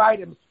the other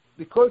items,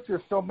 because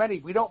there's so many,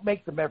 we don't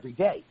make them every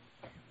day.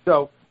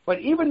 So, but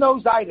even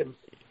those items,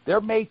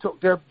 they're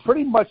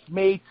pretty much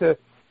made to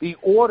the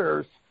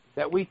orders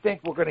that we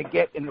think we're going to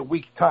get in a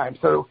week's time.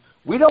 So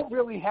we don't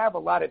really have a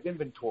lot of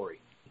inventory.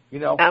 You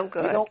know, oh,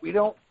 good. we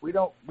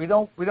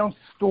don't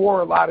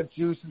store a lot of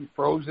juice in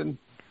frozen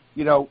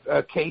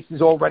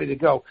cases all ready to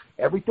go.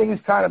 Everything is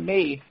kind of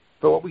made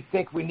for what we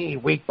think we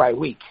need week by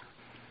week.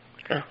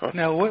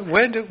 Now,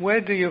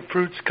 where do your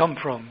fruits come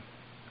from?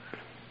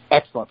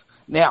 Excellent.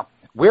 Now,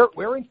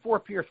 we're in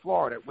Fort Pierce,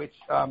 Florida, which,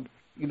 as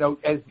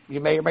you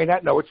may or may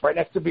not know, it's right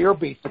next to Vero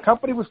Beach. The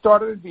company was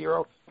started in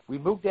Vero. We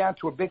moved down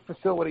to a big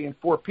facility in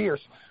Fort Pierce,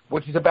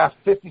 which is about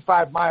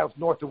 55 miles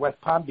north of West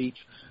Palm Beach,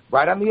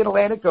 right on the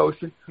Atlantic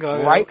Ocean,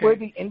 where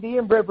the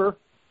Indian River,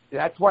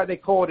 that's why they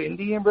call it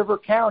Indian River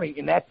County,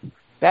 and that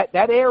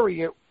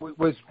area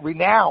was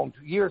renowned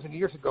years and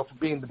years ago for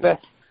being the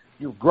best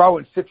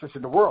growing citrus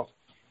in the world.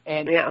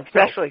 And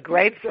especially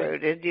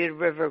grapefruit, Indian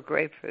River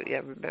grapefruit. Yeah,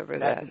 remember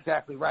that. That's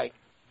exactly right.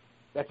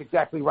 That's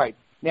exactly right.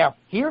 Now,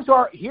 here's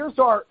our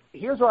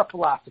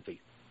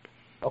philosophy.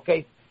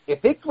 Okay,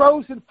 if it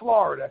grows in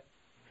Florida,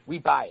 we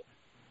buy it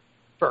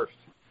first.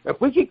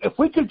 If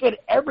we could get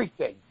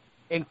everything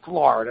in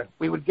Florida,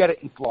 we would get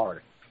it in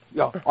Florida.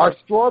 Our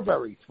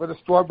strawberries for the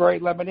strawberry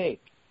lemonade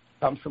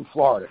comes from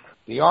Florida.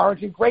 The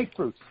orange and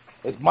grapefruits,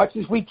 as much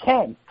as we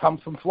can, come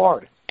from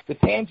Florida. The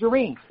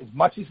tangerines, as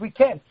much as we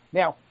can.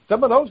 Now,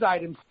 some of those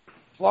items,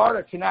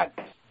 Florida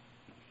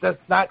does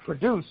not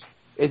produce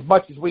as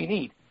much as we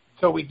need.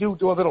 So we do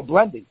a little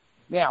blending.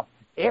 Now,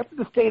 after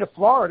the state of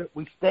Florida,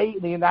 we stay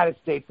in the United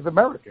States of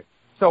America.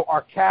 So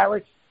our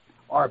carrots,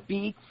 our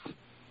beets,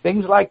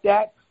 things like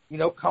that,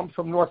 come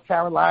from North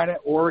Carolina,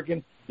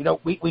 Oregon.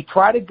 We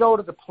try to go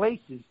to the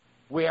places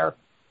where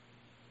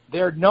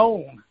they're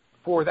known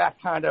for that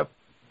kind of,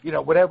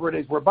 whatever it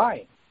is we're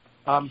buying.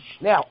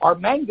 Now, our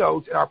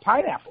mangoes and our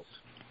pineapples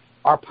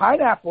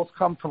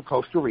come from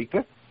Costa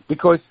Rica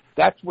because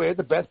that's where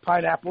the best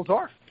pineapples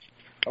are.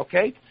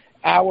 Okay?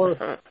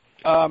 Our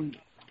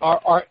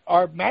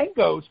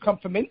mangoes come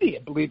from India,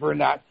 believe it or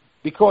not,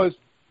 because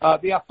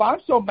the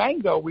Alfonso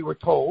mango, we were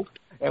told,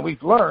 and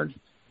we've learned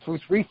through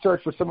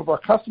research with some of our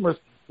customers,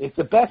 is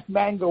the best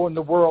mango in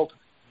the world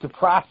to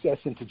process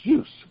into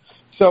juice.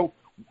 So,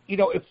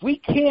 if we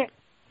can't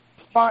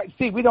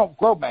we don't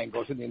grow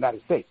mangoes in the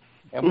United States,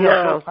 and we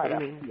don't grow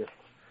pineapples here.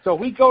 So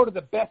we go to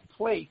the best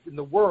place in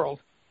the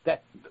world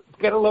that,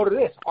 get a load of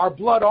this, our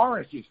blood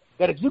orange juice.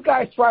 That if you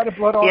guys try the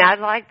blood orange. Yeah, I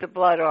like the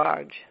blood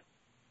orange.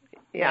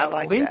 Yeah, I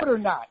like believe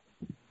that.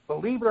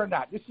 Believe it or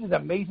not, this is an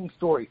amazing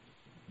story.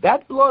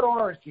 That blood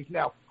orange juice,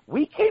 now,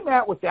 we came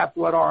out with that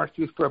blood orange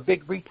juice for a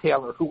big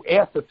retailer who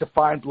asked us to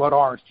find blood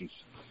orange juice.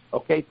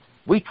 Okay?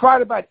 We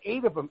tried about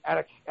 8 of them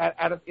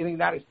in the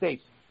United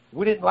States.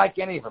 We didn't like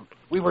any of them.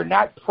 We were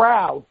not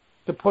proud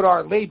to put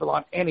our label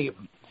on any of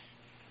them.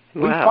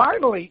 Wow. We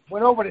finally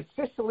went over to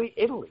Sicily,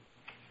 Italy.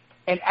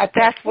 And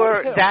that's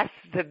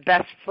the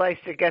best place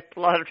to get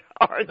blood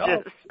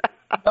oranges.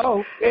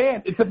 No,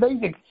 and it's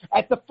amazing.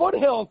 At the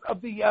foothills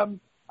of the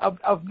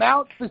of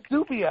Mount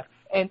Vesuvia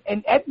and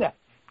Etna.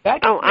 I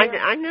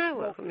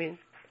know. I mean,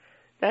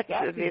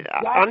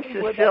 I'm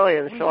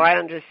Sicilian, so I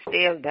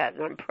understand that,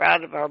 and I'm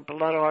proud of our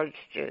blood orange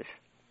juice.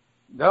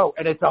 No,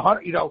 and it's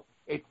 100.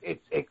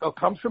 It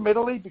comes from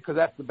Italy because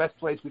that's the best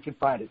place we can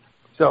find it.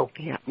 So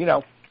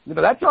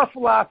that's our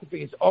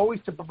philosophy: is always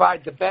to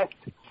provide the best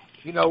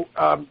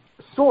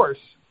source,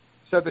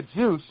 so the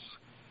juice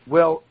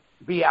will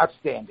be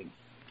outstanding.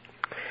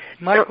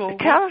 Michael,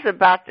 tell us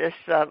about this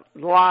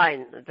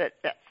line that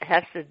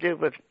has to do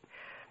with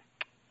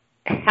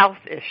health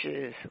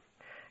issues.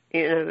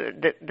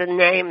 The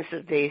names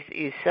of these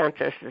you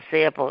sent us, the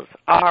samples: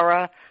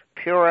 Aura,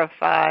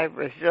 Purify,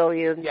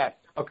 Resilience. Yes.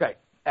 Okay.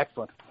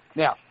 Excellent.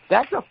 Now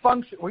that's a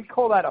function. We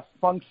call that a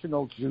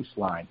functional juice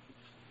line.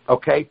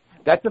 Okay.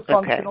 That's a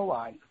functional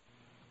line,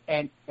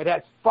 and it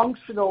has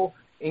functional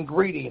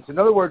ingredients. In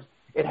other words,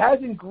 it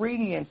has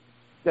ingredients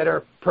that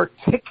are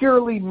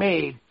particularly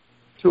made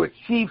to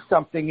achieve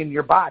something in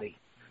your body.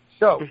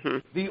 So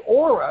the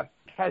Aura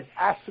has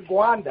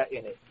ashwagandha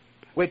in it,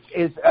 which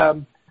is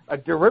a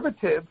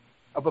derivative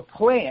of a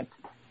plant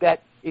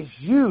that is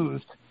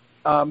used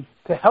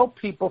to help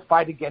people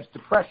fight against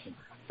depression.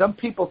 Some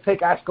people take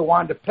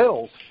ashwagandha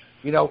pills.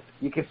 You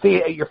can see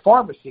it at your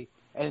pharmacy,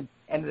 and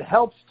it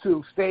helps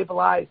to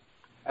stabilize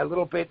a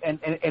little bit, and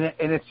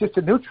it's just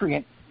a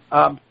nutrient.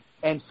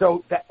 And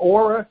so that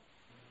Aura,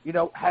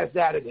 has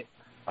that in it.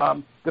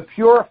 The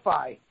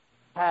Purify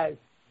has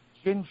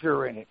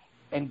ginger in it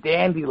and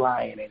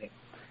dandelion in it,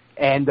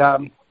 and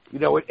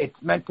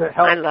it's meant to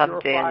help. I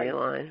love purify,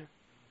 dandelion.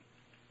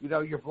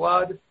 Your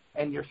blood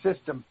and your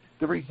system.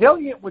 The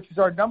Resilient, which is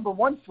our number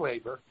 1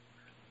 flavor,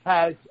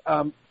 has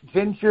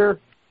ginger,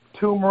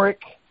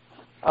 turmeric.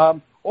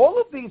 All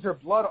of these are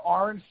blood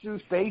orange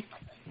juice based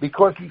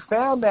because we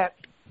found that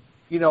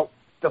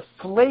the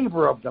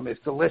flavor of them is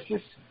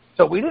delicious.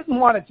 So we didn't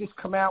want to just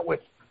come out with,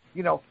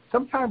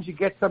 sometimes you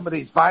get some of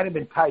these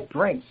vitamin-type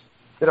drinks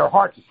that are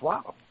hard to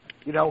swallow,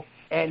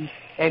 and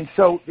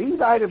so these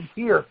items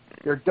here,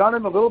 they're done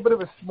in a little bit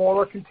of a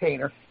smaller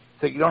container,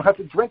 so you don't have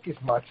to drink as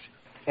much,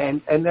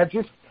 and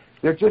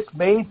they're just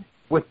made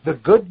with the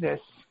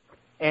goodness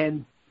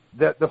and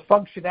the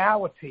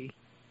functionality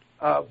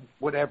of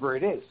whatever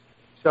it is.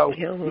 So,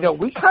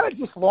 we kind of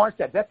just launched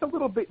that. That's a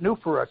little bit new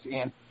for us,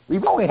 Ann.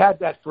 We've only had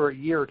that for a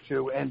year or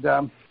two, and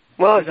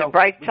Well, it's a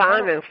bright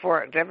timing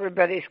for it.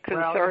 Everybody's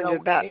concerned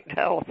about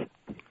health.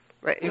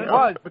 Right. It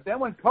was, but then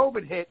when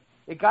COVID hit,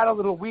 it got a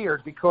little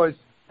weird because,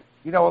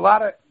 a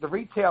lot of the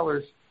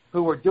retailers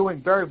who were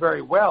doing very,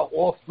 very well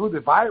all through the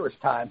virus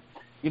time,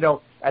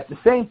 at the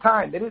same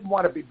time, they didn't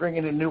want to be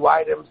bringing in new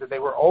items, and they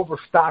were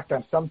overstocked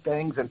on some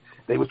things, and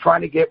they were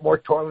trying to get more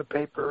toilet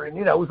paper, and,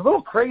 it was a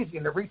little crazy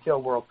in the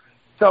retail world.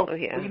 So,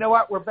 you know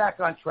what? We're back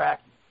on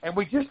track, and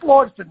we just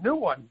launched a new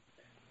one,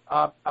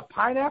 a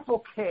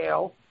pineapple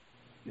kale,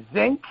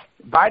 zinc,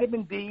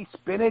 vitamin D,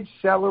 spinach,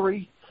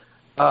 celery.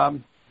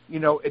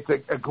 It's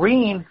a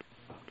green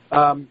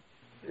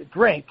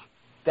drink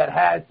that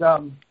has.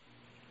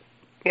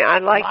 I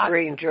like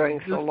green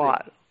drinks a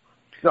lot.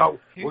 So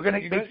we're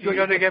going to make sure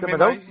you're going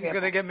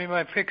to get me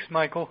my fix,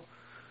 Michael.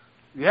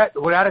 Yeah,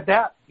 without a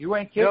doubt. You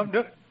ain't kidding.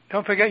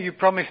 Don't forget, you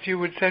promised you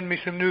would send me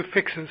some new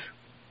fixes.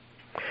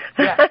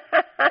 Yeah.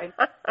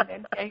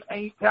 and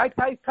can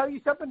I tell you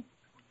something?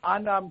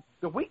 On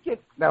the weekend,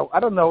 now, I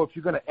don't know if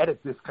you're going to edit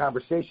this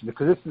conversation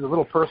because this is a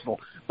little personal,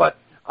 but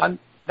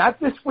not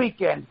this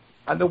weekend,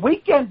 on the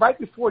weekend right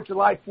before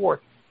July 4th,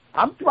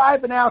 I'm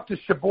driving out to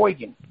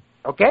Sheboygan,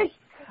 okay?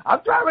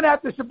 I'm driving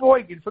out to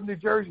Sheboygan from New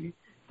Jersey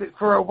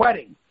for a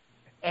wedding,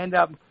 and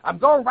I'm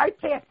going right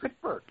past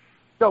Pittsburgh.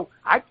 So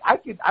I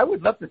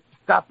would love to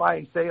stop by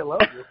and say hello.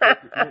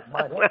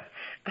 Well,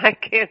 I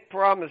can't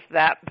promise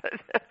that, but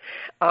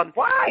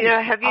why?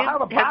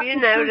 Have you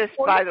noticed,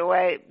 by the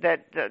way,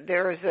 that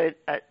there is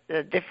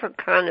a different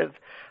kind of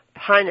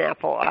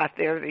pineapple out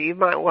there that you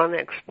might want to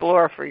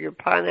explore for your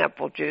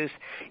pineapple juice?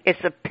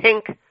 It's a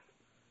pink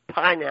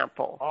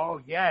pineapple.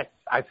 Oh yes,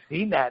 I've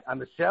seen that on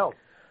the shelf.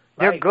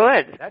 They're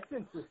good. That's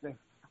interesting.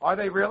 Are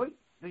they really?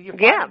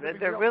 Yeah,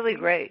 they're really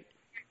great.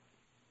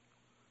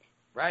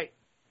 Right.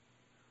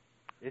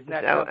 Isn't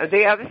that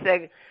the other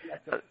thing,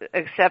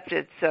 except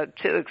it's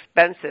too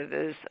expensive,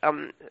 is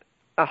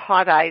a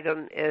hot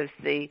item is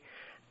the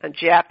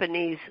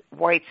Japanese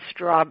white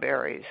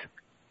strawberries.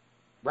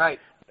 Right.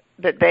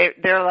 But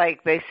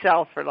they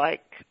sell for $1.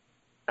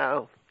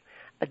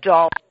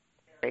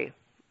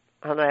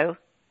 Hello?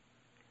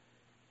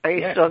 Are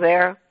you still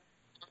there?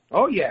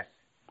 Oh yes.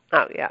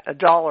 Oh yeah,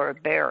 $1 a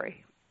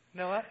berry.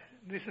 No,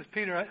 this is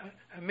Peter.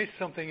 I missed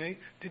something.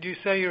 Did you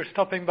say you're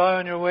stopping by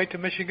on your way to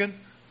Michigan?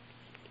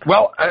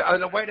 Well,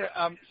 on the way to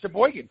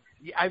Sheboygan,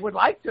 I would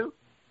like to.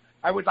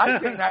 I would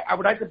like to. And I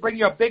would like to bring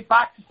you a big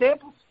box of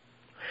samples.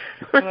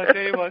 Well, I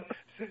tell you what,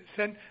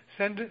 send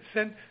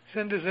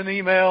us an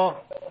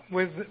email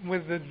with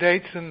the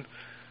dates and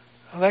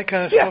all that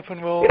kind of stuff, and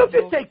it'll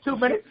just take 2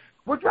 minutes.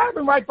 We're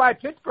driving right by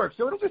Pittsburgh,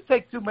 so it'll just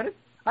take 2 minutes.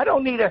 I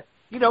don't need a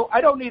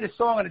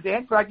song and a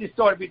dance, but I just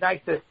thought it'd be nice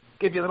to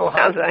give you a little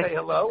hug and say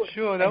hello.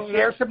 Sure, and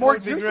share some more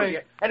juice with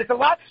you. And it's a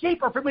lot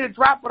cheaper for me to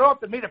drop it off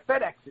than me to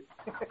FedEx it.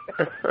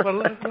 Well,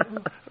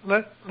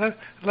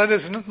 let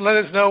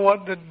us know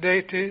what the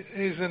date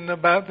is and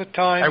about the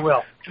time. I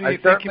will. Do you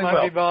think you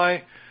might be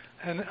by?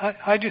 And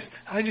I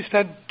just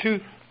had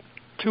two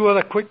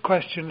other quick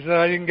questions that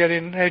I didn't get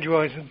in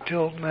edgewise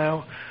until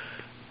now.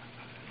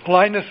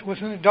 Wasn't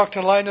it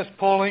Dr. Linus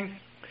Pauling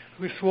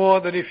who swore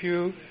that if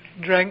you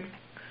drank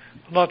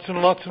lots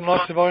and lots and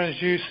lots of orange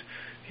juice,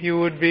 you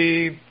would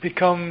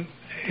become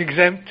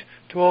exempt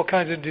to all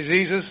kinds of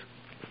diseases?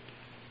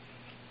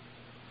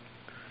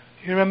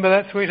 You remember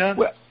that, sweetheart?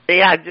 Well,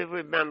 yeah, I do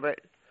remember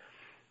it.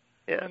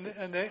 Yeah.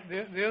 And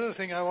the other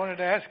thing I wanted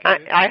to ask you...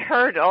 I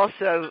heard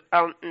also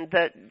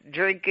that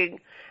drinking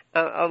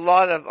a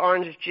lot of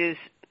orange juice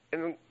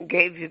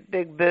gave you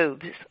big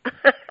boobs.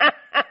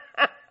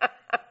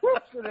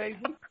 Whoops,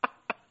 amazing.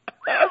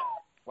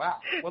 Wow.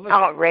 Well, listen,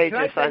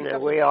 outrageous, I know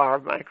we are,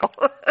 Michael.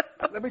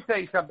 Let me tell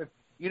you something.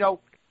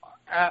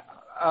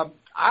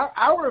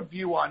 Our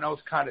view on those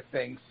kind of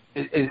things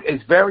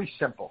is very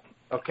simple,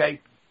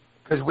 okay?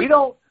 Because we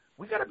got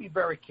to be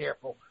very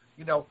careful.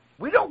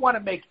 We don't want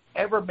to make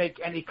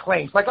any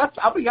claims. Like,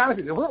 I'll be honest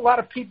with you, there were a lot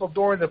of people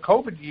during the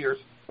COVID years,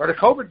 or the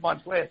COVID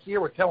months last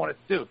year were telling us,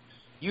 dude,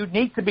 you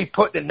need to be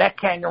putting a neck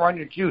hanger on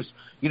your juice.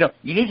 You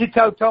need to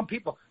tell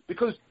people,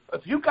 because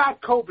if you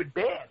got COVID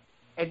bad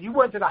and you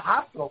went to the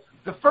hospital,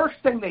 the first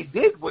thing they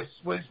did was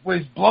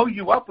blow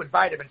you up with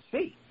vitamin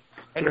C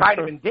and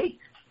vitamin D.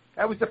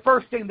 That was the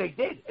first thing they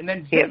did. And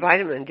then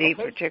vitamin D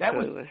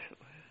particularly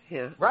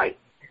was right.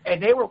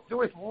 And there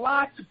was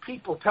lots of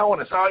people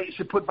telling us, oh, you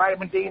should put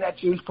vitamin D in that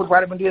juice, put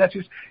vitamin D in that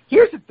juice.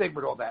 Here's the thing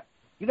with all that.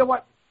 You know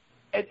what?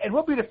 And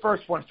we'll be the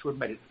first ones to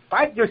admit it.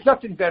 There's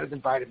nothing better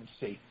than vitamin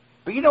C.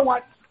 But you know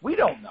what? We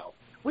don't know.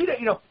 We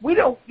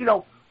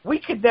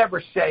could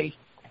never say,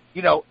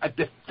 a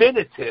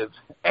definitive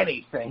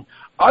anything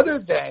other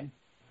than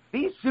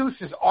these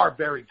juices are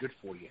very good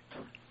for you.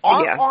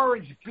 Our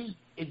orange beet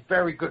is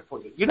very good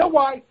for you. You know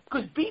why?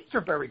 Because beets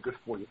are very good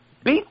for you.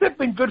 Beets have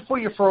been good for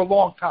you for a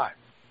long time.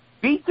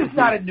 Beets is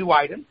not a new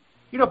item.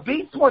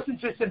 Beets wasn't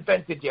just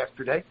invented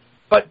yesterday.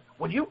 But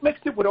when you mix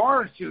it with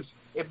orange juice,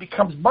 it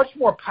becomes much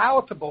more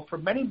palatable for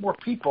many more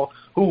people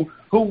who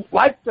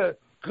like the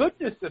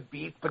goodness of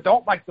beets but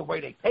don't like the way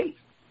they taste.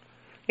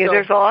 Yeah, so,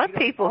 there's a lot of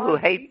people who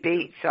hate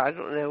beets. I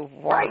don't know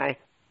why.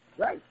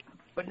 Right.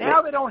 But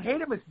now they don't hate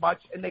them as much,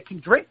 and they can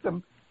drink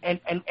them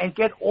and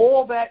get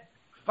all that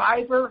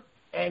fiber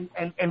and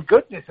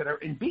goodness that are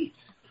in beets.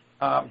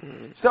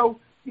 So,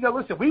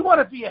 listen, we want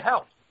to be a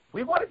help.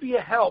 We want to be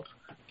a help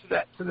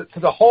to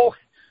the whole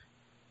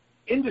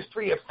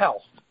industry of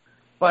health.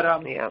 But I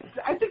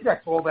think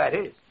that's all that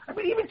is. I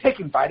mean, even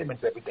taking vitamins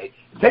every day.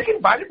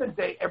 Taking vitamins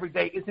every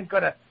day isn't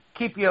going to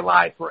keep you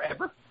alive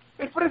forever,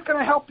 but it's going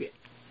to help you.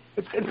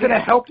 It's going to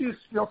help you,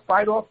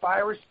 fight off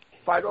virus,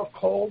 fight off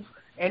colds,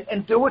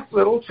 and do its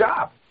little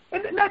job.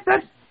 And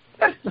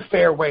that's the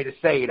fair way to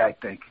say it, I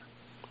think.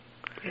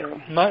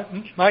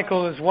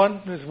 Michael, there's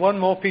one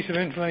more piece of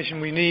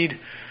information we need,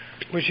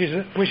 which is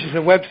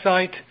a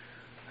website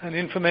and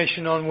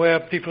information on where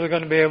people are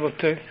going to be able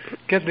to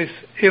get this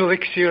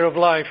elixir of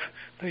life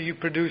that you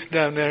produce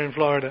down there in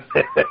Florida.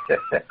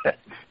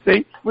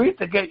 See, we have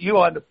to get you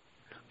on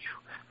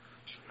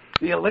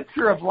the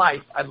elixir of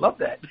life. I love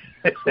that.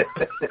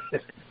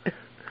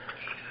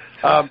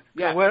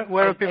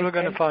 Where are people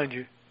going to find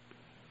you?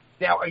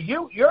 Now, is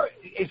your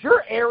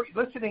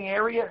listening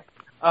area?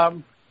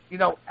 How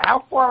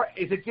far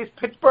is it? Just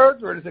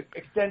Pittsburgh, or does it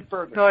extend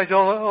further? No, it's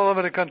all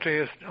over the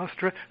country,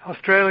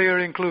 Australia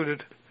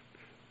included.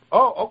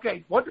 Oh,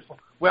 okay, wonderful.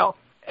 Well,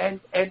 and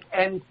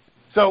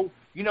so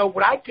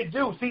what I could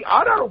do. See,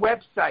 on our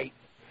website,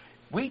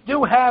 we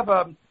do have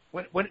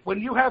when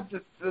you have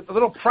the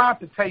little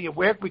prompt to tell you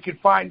where we can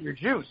find your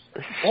juice.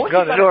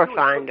 Got a door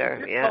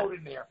finder, yeah. Code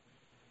in there.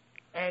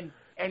 And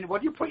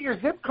when you put your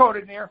zip code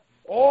in there,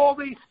 all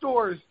these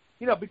stores,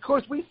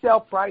 because we sell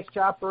Price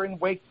Chopper and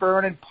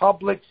Wakefern and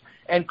Publix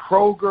and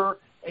Kroger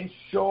and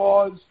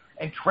Shaw's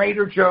and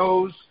Trader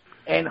Joe's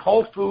and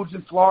Whole Foods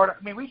in Florida.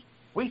 I mean,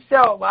 we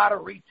sell a lot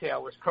of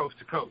retailers coast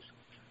to coast.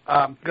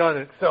 Got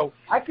it. So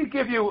I could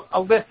give you a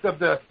list of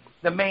the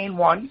main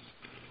ones.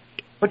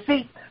 But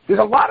see, there's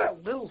a lot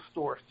of little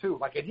stores too.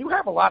 And you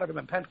have a lot of them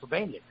in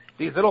Pennsylvania.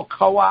 These little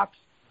co-ops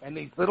and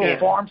these little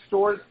farm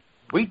stores.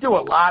 We do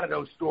a lot of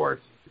those stores,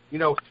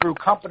 through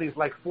companies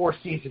like Four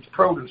Seasons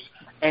Produce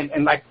and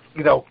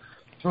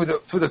through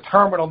the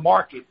terminal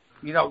market.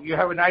 You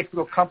have a nice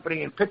little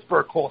company in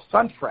Pittsburgh called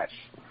Sunfresh,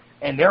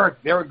 and they're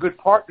a good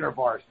partner of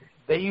ours.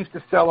 They used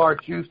to sell our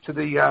juice to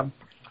the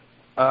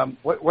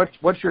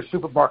what's your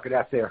supermarket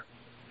out there?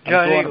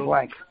 Giant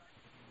Eagle.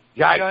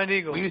 Giant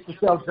Eagle. We used to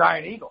sell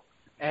Giant Eagle,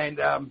 and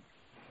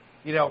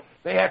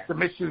they had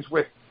some issues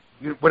with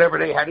whatever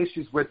they had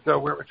issues with. So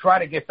we're trying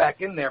to get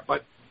back in there,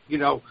 but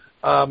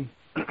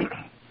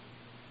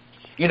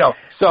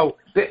so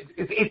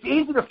it's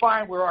easy to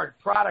find where our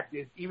product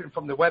is, even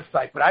from the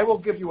website. But I will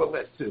give you a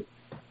list too.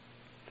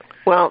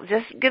 Well,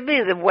 just give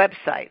me the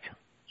website.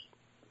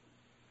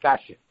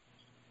 Gotcha.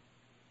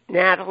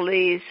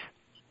 Natalie's.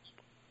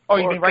 Oh,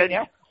 you mean right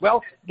now?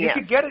 Well, you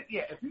can get it.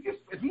 Yeah, if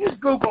you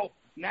just Google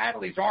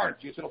Natalie's orange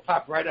juice, it'll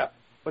pop right up.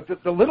 But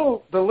the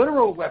literal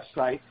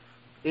website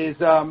is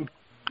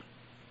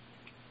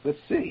let's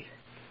see.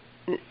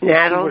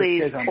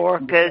 Natalie's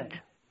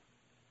Orchid.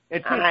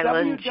 It's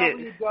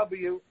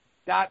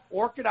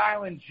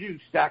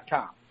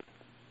www.orchidislandjuice.com.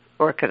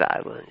 Orchid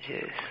Island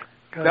Juice.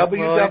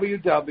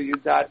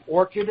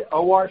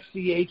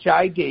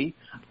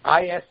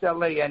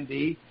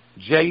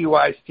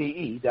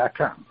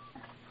 www.orchidislandjuice.com.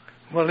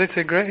 Well, it's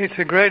a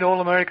great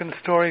all-American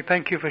story.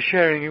 Thank you for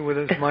sharing it with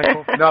us,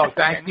 Michael. No,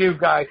 thank you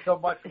guys so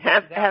much.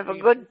 Have a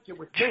good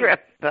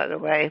trip, by the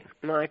way,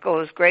 Michael.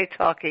 It was great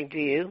talking to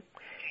you.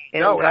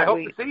 And I hope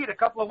to see you in a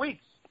couple of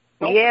weeks.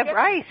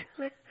 Right.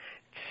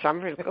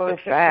 Summer's going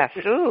fast.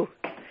 Ooh.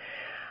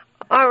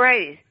 All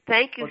right.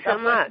 Thank you so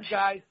much. You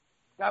guys.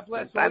 God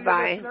bless all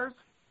your listeners,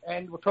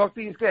 and we'll talk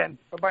to you again.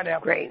 Bye-bye now.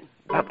 Great.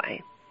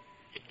 Bye-bye.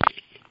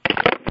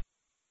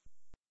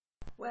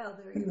 Well,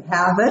 there you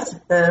have it.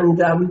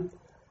 And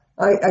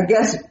I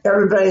guess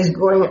everybody's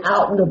going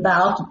out and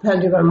about,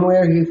 depending on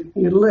where you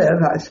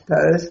live, I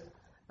suppose.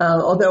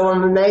 Although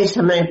I'm amazed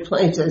how many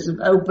places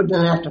have opened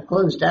and have to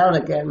close down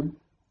again.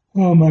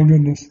 Oh, my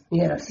goodness.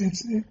 Yes.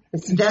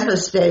 It's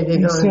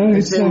devastating on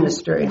this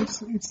industry.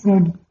 It's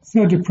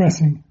so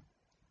depressing.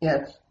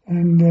 Yes.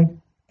 And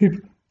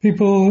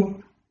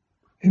people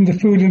in the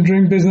food and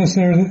drink business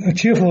are a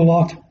cheerful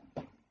lot.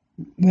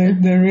 They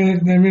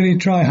really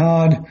try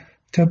hard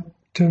to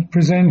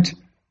present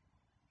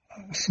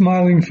a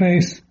smiling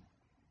face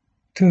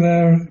to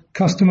their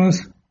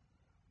customers,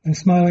 a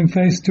smiling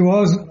face to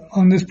us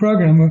on this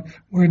program.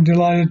 We're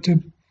delighted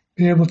to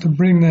be able to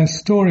bring their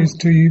stories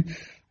to you,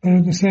 but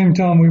at the same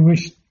time we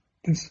wish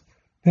this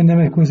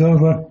pandemic was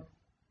over.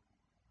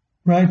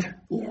 Right?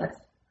 Yes,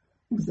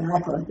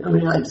 exactly. I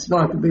mean, it's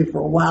not going to be for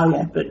a while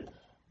yet, but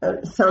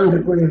some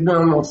degree of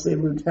normalcy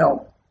would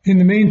help. In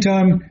the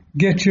meantime,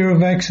 get your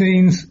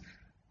vaccines.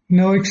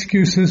 No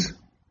excuses.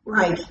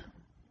 Right.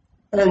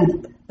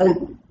 And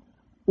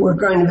we're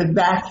going to be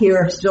back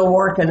here still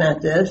working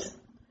at this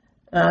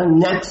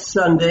next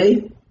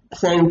Sunday,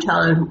 same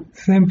time.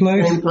 Same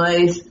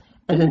place.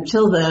 And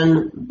until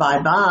then,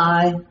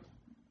 bye-bye.